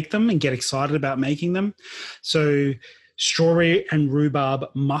make them and get excited about making them. So strawberry and rhubarb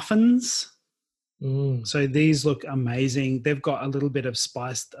muffins. So these look amazing. They've got a little bit of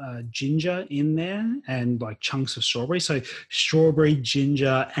spiced ginger in there and like chunks of strawberry. So strawberry,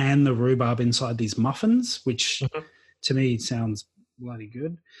 ginger, and the rhubarb inside these muffins, which to me sounds bloody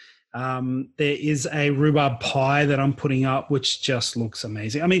good. There is a rhubarb pie that I'm putting up, which just looks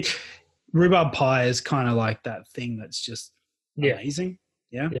amazing. I mean, rhubarb pie is kind of like that thing that's just amazing.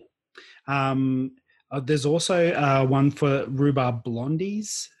 Yeah. There's also one for rhubarb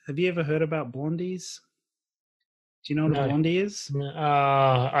blondies. Have you ever heard about blondies? Do you know what a blondie is?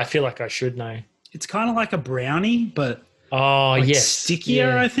 I feel like I should know. It's kind of like a brownie, but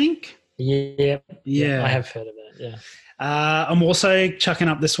stickier, I think. Yeah. I have heard of that, yeah. I'm also chucking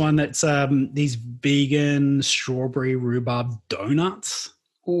up this one that's these vegan strawberry rhubarb donuts.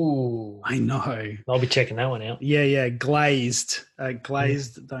 Ooh, I know. I'll be checking that one out. Yeah, glazed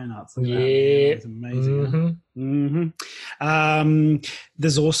donuts. Yeah, it's amazing.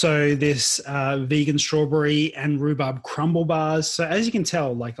 There's also this vegan strawberry and rhubarb crumble bars. So as you can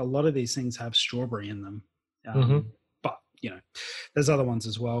tell, like a lot of these things have strawberry in them. But there's other ones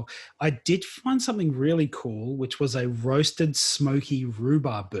as well. I did find something really cool, which was a roasted smoky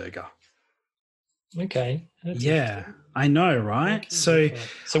rhubarb burger. Okay. Yeah, I know, right? Okay.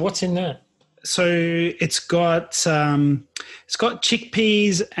 So what's in that? So it's got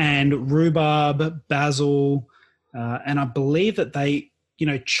chickpeas and rhubarb, basil, and I believe that they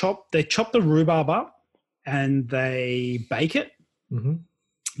chop the rhubarb up and they bake it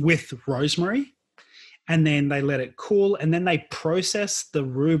with rosemary, and then they let it cool, and then they process the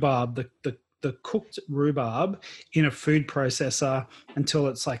rhubarb, the cooked rhubarb, in a food processor until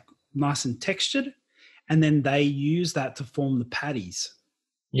it's like nice and textured. And then they use that to form the patties.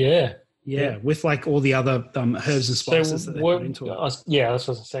 Yeah, with like all the other herbs and spices that they put into it. Yeah, that's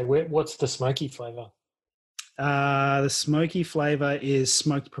what I was going to say. What's the smoky flavour? The smoky flavour is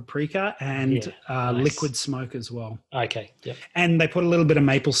smoked paprika and liquid smoke as well. Okay, yeah. And they put a little bit of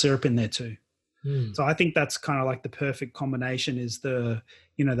maple syrup in there too. So I think that's kind of like the perfect combination is the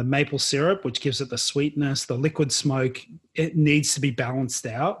maple syrup, which gives it the sweetness, the liquid smoke. It needs to be balanced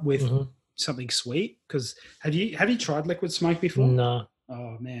out with something sweet. Because have you tried liquid smoke before? No.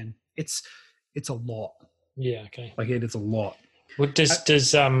 Oh man, it's a lot. Yeah. Okay. Like it is a lot. What does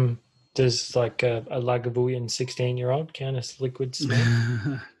like a Lagavulin 16-year-old count as liquid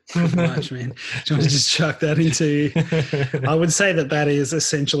smoke? Pretty much, man. Do you want to just chuck that into? I would say that is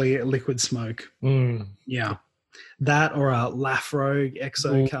essentially a liquid smoke. Yeah. That or a Lafrogue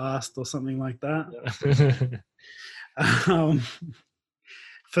Exocast or something like that. Um,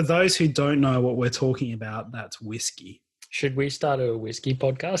 for those who don't know what we're talking about, that's whiskey. Should we start a whiskey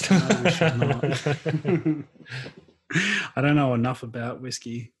podcast? No, we should not. I don't know enough about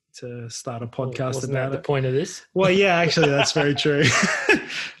whiskey to start a podcast Wasn't about that it. the point of this? Well, yeah, actually, that's very true.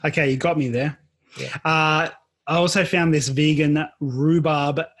 Okay, you got me there. Yeah. I also found this vegan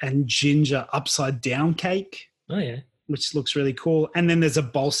rhubarb and ginger upside down cake, Oh, yeah. which looks really cool. And then there's a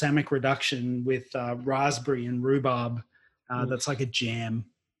balsamic reduction with raspberry and rhubarb. That's like a jam.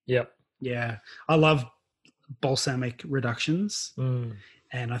 Yep. Yeah, I love balsamic reductions,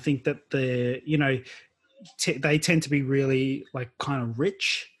 and I think that they tend to be really like kind of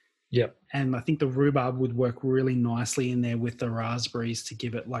rich. Yep. And I think the rhubarb would work really nicely in there with the raspberries to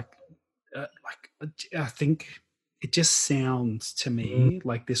give it I think it just sounds to me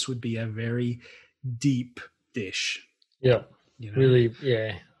like this would be a very deep dish. Yeah. You know? Really,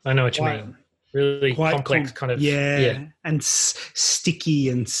 yeah. I know what you mean. Really quite complex kind of. Yeah. And sticky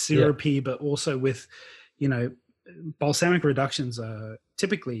and syrupy, but also with, balsamic reductions are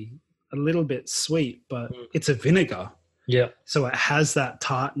typically a little bit sweet, but it's a vinegar. Yeah. So it has that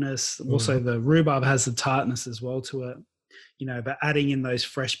tartness. Also, the rhubarb has the tartness as well to it. But adding in those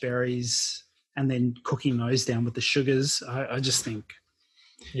fresh berries and then cooking those down with the sugars, I just think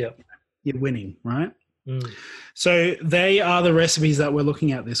you're winning, right? So they are the recipes that we're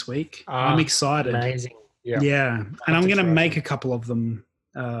looking at this week. I'm excited. Amazing. Yeah. And I'm going to make a couple of them.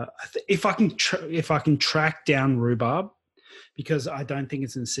 If I can track down rhubarb, because I don't think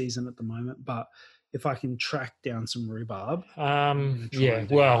it's in season at the moment, but if I can track down some rhubarb.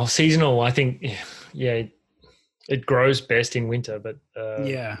 Well, seasonal, I think, it grows best in winter, but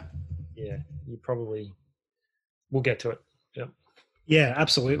you probably, we'll get to it. Yeah. Yeah,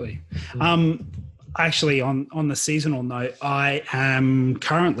 absolutely. Actually, on the seasonal note, I am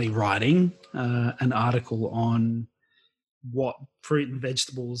currently writing an article on what fruit and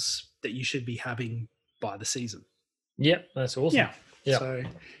vegetables that you should be having by the season. Yep, that's awesome. Yeah. Yep. So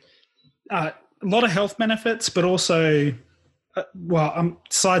a lot of health benefits, but also, I'm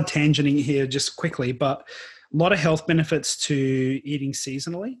side tangenting here just quickly, but a lot of health benefits to eating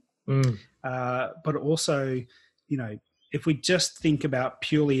seasonally. But also, if we just think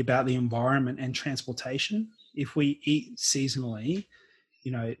purely about the environment and transportation, if we eat seasonally,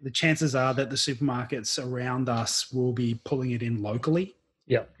 the chances are that the supermarkets around us will be pulling it in locally.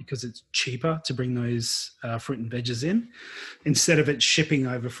 Yeah, because it's cheaper to bring those fruit and veggies in instead of it shipping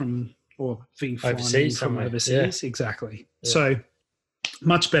over from or being flown overseas from overseas. Yeah. Exactly. Yeah. So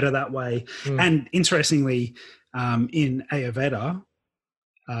much better that way. And interestingly, in Ayurveda,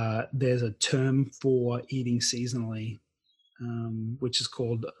 there's a term for eating seasonally, which is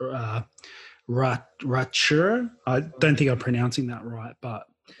called rachura. I don't think I'm pronouncing that right, but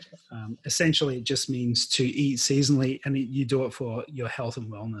essentially it just means to eat seasonally, and you do it for your health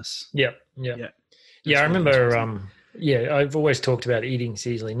and wellness. Yeah. I remember. I've always talked about eating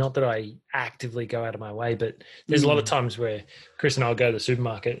seasonally. Not that I actively go out of my way, but there's a lot of times where Chris and I'll go to the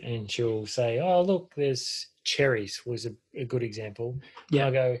supermarket and she'll say, "Oh, look, there's cherries." Was a good example. Yeah,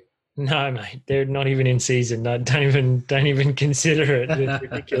 I go, "No, mate, they're not even in season. No, don't even consider it. It's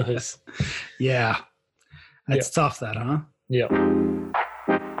ridiculous." Yeah, it's tough, that, huh? Yeah.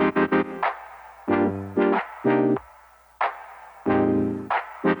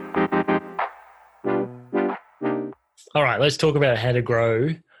 All right, let's talk about how to grow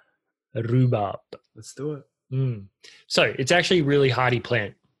rhubarb. Let's do it. So it's actually a really hardy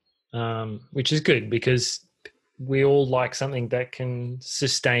plant, which is good because we all like something that can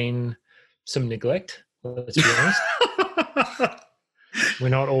sustain some neglect. Let's be honest. We're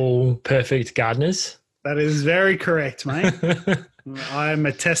not all perfect gardeners. That is very correct, mate. I'm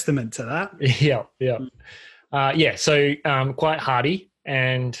a testament to that. Yeah. So quite hardy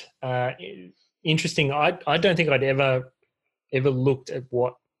and interesting. I don't think I'd ever looked at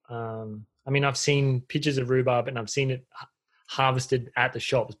what. I've seen pictures of rhubarb and I've seen it harvested at the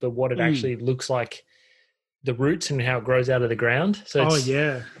shops, but what it actually looks like, the roots and how it grows out of the ground. So have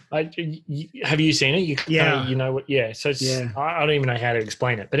you seen it? You know what? Yeah. So I don't even know how to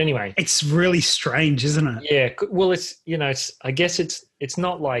explain it, but anyway, it's really strange, isn't it? Yeah. Well, I guess it's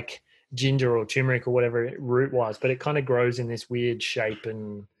not like ginger or turmeric or whatever root wise, but it kind of grows in this weird shape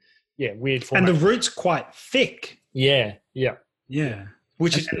and weird format. And the root's quite thick. Yeah.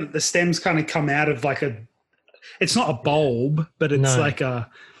 Which is the stems kind of come out of like it's not a bulb, but it's like a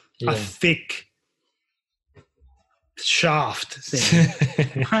thick shaft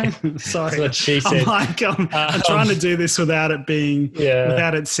thing. Sorry. That's what she said. I'm trying to do this without it being,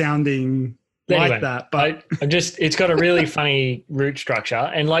 without it sounding like that. But it's got a really funny root structure.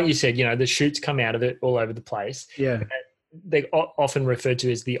 And like you said, the shoots come out of it all over the place. Yeah. They often referred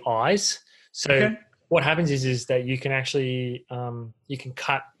to as the eyes. So what happens is that you can actually, you can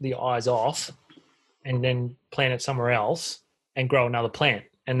cut the eyes off and then plant it somewhere else and grow another plant.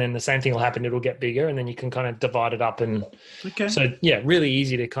 And then the same thing will happen. It'll get bigger and then you can kind of divide it up. And so, really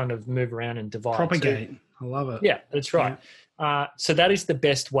easy to kind of move around and divide. Propagate. I love it. Yeah, that's right. Yeah. So that is the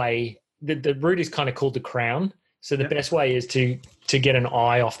best way. The root is kind of called the crown. So the best way is to get an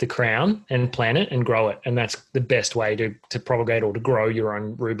eye off the crown and plant it and grow it. And that's the best way to propagate or to grow your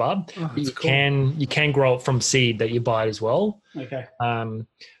own rhubarb. Oh, you can grow it from seed that you buy as well. Okay.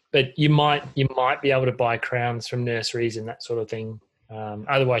 But you might be able to buy crowns from nurseries and that sort of thing.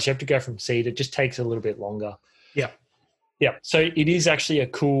 Otherwise, you have to go from seed. It just takes a little bit longer. Yeah. Yeah. So it is actually a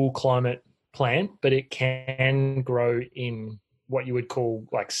cool climate plant, but it can grow in what you would call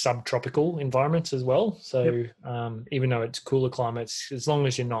like subtropical environments as well. So even though it's cooler climates, as long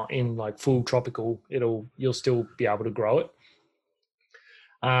as you're not in like full tropical, you'll still be able to grow it.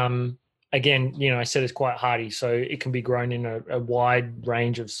 Again, I said it's quite hardy, so it can be grown in a wide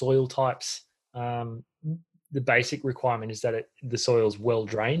range of soil types. The basic requirement is that the soil is well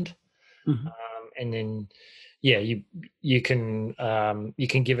drained, and then you can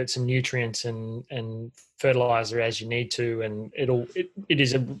give it some nutrients and fertilizer as you need to, and it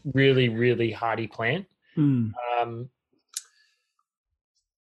is a really, really hardy plant. When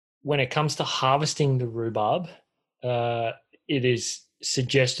it comes to harvesting the rhubarb, it is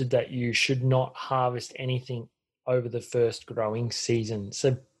suggested that you should not harvest anything over the first growing season.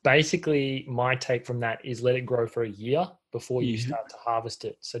 So basically my take from that is let it grow for a year before you start to harvest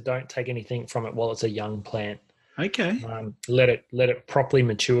it. So don't take anything from it while it's a young plant. Okay. Let it properly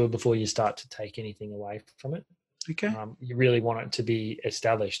mature before you start to take anything away from it. Okay. You really want it to be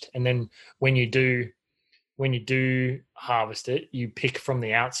established. And then when you do harvest it, you pick from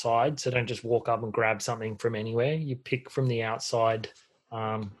the outside. So don't just walk up and grab something from anywhere. You pick from the outside,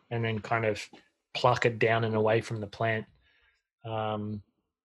 and then kind of pluck it down and away from the plant. And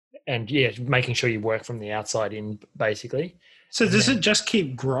making sure you work from the outside in, basically. So does it just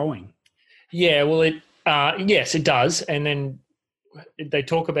keep growing? Yeah, well, yes, it does. And then they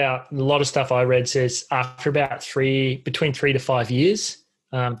talk about, a lot of stuff I read says after about between 3 to 5 years,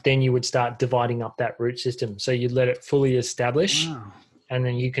 then you would start dividing up that root system. So you let it fully establish, and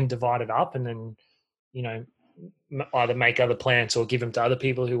then you can divide it up, and then either make other plants or give them to other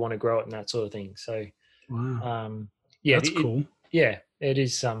people who want to grow it and that sort of thing. So, that's cool. It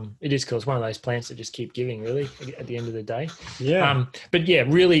is cool. It's one of those plants that just keep giving, really, at the end of the day. Yeah. But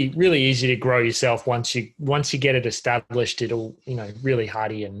really, really easy to grow yourself once you get it established. It'll, really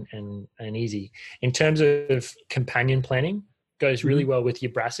hardy and easy. In terms of companion planting, goes really well with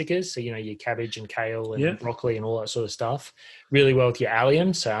your brassicas. So, your cabbage and kale and broccoli and all that sort of stuff. Really well with your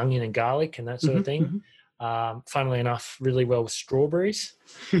allium, so onion and garlic and that sort of thing. Funnily enough, really well with strawberries,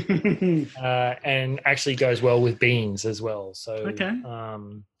 and actually goes well with beans as well. So,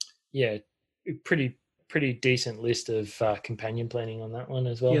 pretty decent list of companion planting on that one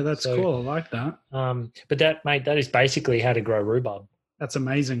as well. Yeah, that's cool. I like that. But that is basically how to grow rhubarb. That's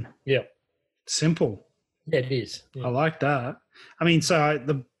amazing. Yeah, simple. Yeah, it is. Yeah. I like that. I mean, so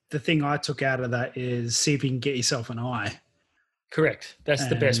the thing I took out of that is see if you can get yourself an eye. Correct. That's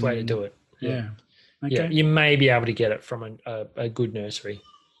the best way to do it. Yeah. Okay. Yeah, you may be able to get it from a good nursery.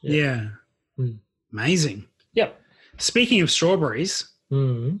 Yeah. Amazing. Yep. Speaking of strawberries,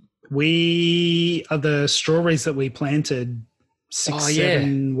 the strawberries that we planted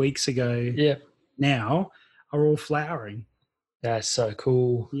 7 weeks ago now are all flowering. That's so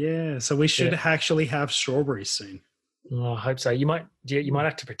cool. Yeah. So we should actually have strawberries soon. Oh, I hope so. You might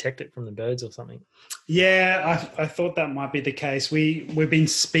have to protect it from the birds or something. Yeah, I thought that might be the case. We've been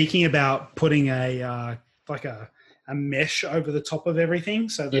speaking about putting a mesh over the top of everything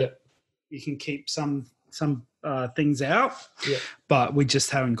so that you can keep some things out. Yeah. But we just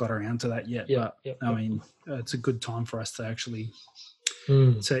haven't got around to that yet. Yeah. But I mean, it's a good time for us to actually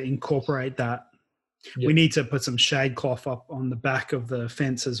to incorporate that. Yep. We need to put some shade cloth up on the back of the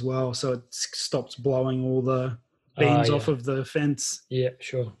fence as well, so it stops blowing all the beans off of the fence. Yeah,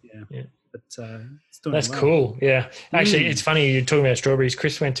 sure. Yeah. But it's doing That's cool. Yeah. Actually, it's funny you're talking about strawberries.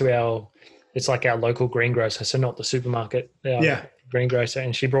 Chris went to it's like our local greengrocer, so not the supermarket. Greengrocer,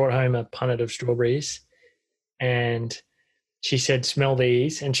 and she brought home a punnet of strawberries, and she said, "Smell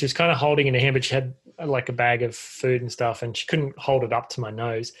these." And she was kind of holding it in her hand, but she had like a bag of food and stuff, and she couldn't hold it up to my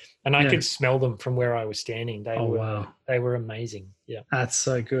nose, and I could smell them from where I was standing. They were amazing. Yeah. That's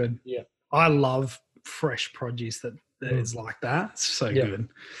so good. Yeah. I love fresh produce that is like that. It's so good.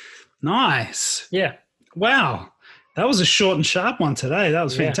 Nice. Yeah. Wow. That was a short and sharp one today. That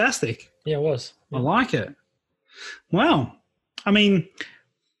was fantastic. Yeah, it was. I like it. Wow. I mean,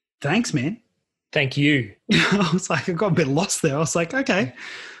 thanks, man. Thank you. I was like, I got a bit lost there. I was like, okay,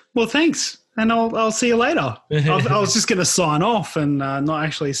 well, thanks. And I'll see you later. I was just going to sign off and not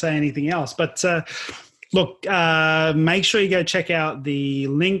actually say anything else. But look, make sure you go check out the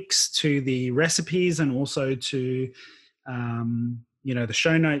links to the recipes and also to, the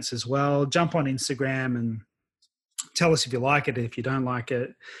show notes as well. Jump on Instagram and tell us if you like it. If you don't like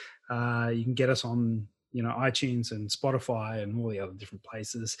it, you can get us on, iTunes and Spotify and all the other different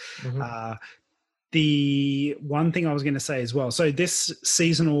places. Mm-hmm. The one thing I was going to say as well, so this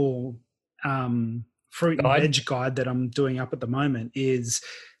seasonal fruit and veg guide that I'm doing up at the moment is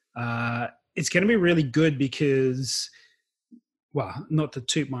it's going to be really good because, well, not to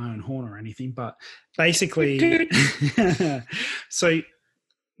toot my own horn or anything, but basically, so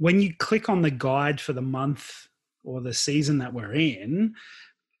when you click on the guide for the month or the season that we're in,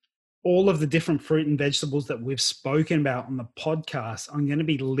 all of the different fruit and vegetables that we've spoken about on the podcast, I'm going to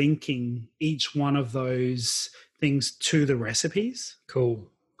be linking each one of those things to the recipes. Cool.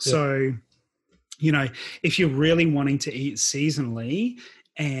 So, if you're really wanting to eat seasonally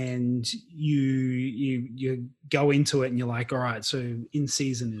and you go into it and you're like, all right, so in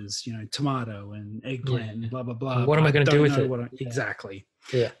season is, tomato and eggplant, blah, blah, blah. What am I going to do with it? Exactly.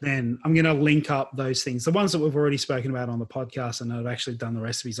 Yeah. Then I'm going to link up those things, the ones that we've already spoken about on the podcast and I've actually done the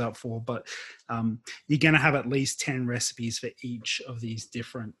recipes up for, but you're going to have at least 10 recipes for each of these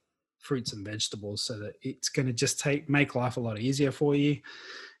different fruits and vegetables so that it's going to just make life a lot easier for you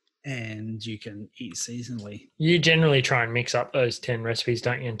and you can eat seasonally. You generally try and mix up those 10 recipes,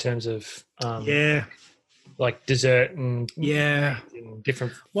 don't you, in terms of like dessert and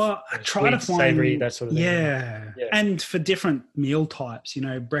different. Well, I try to find savory, that sort of thing. Yeah. And for different meal types,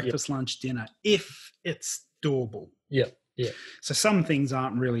 breakfast, lunch, dinner, if it's doable. Yeah. So some things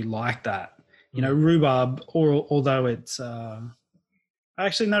aren't really like that. Rhubarb, although it's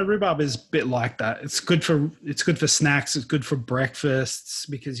actually no, rhubarb is a bit like that. It's good for snacks. It's good for breakfasts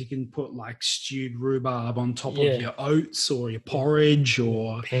because you can put like stewed rhubarb on top of your oats or your porridge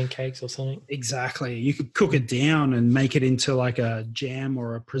or pancakes or something. Exactly. You could cook it down and make it into like a jam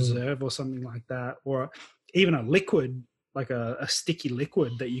or a preserve or something like that, or even a liquid, like a sticky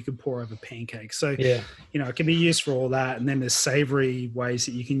liquid that you could pour over pancakes. So, it can be used for all that. And then there's savory ways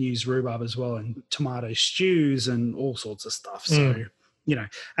that you can use rhubarb as well in tomato stews and all sorts of stuff. So,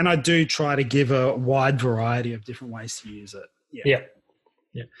 and I do try to give a wide variety of different ways to use it. Yeah.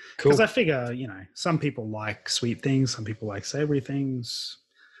 Cool. Because I figure, some people like sweet things, some people like savory things.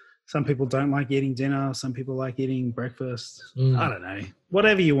 Some people don't like eating dinner. Some people like eating breakfast. I don't know.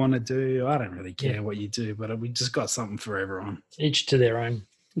 Whatever you want to do. I don't really care what you do, but we just got something for everyone. Each to their own.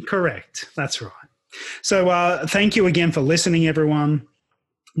 Correct. That's right. So thank you again for listening, everyone.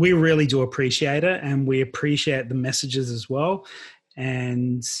 We really do appreciate it, and we appreciate the messages as well.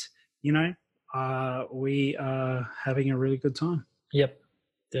 And, we are having a really good time. Yep,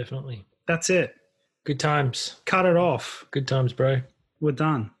 definitely. That's it. Good times. Cut it off. Good times, bro. We're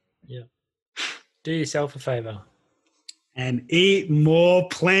done. Yeah. Do yourself a favor. And eat more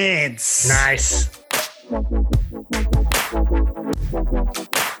plants. Nice.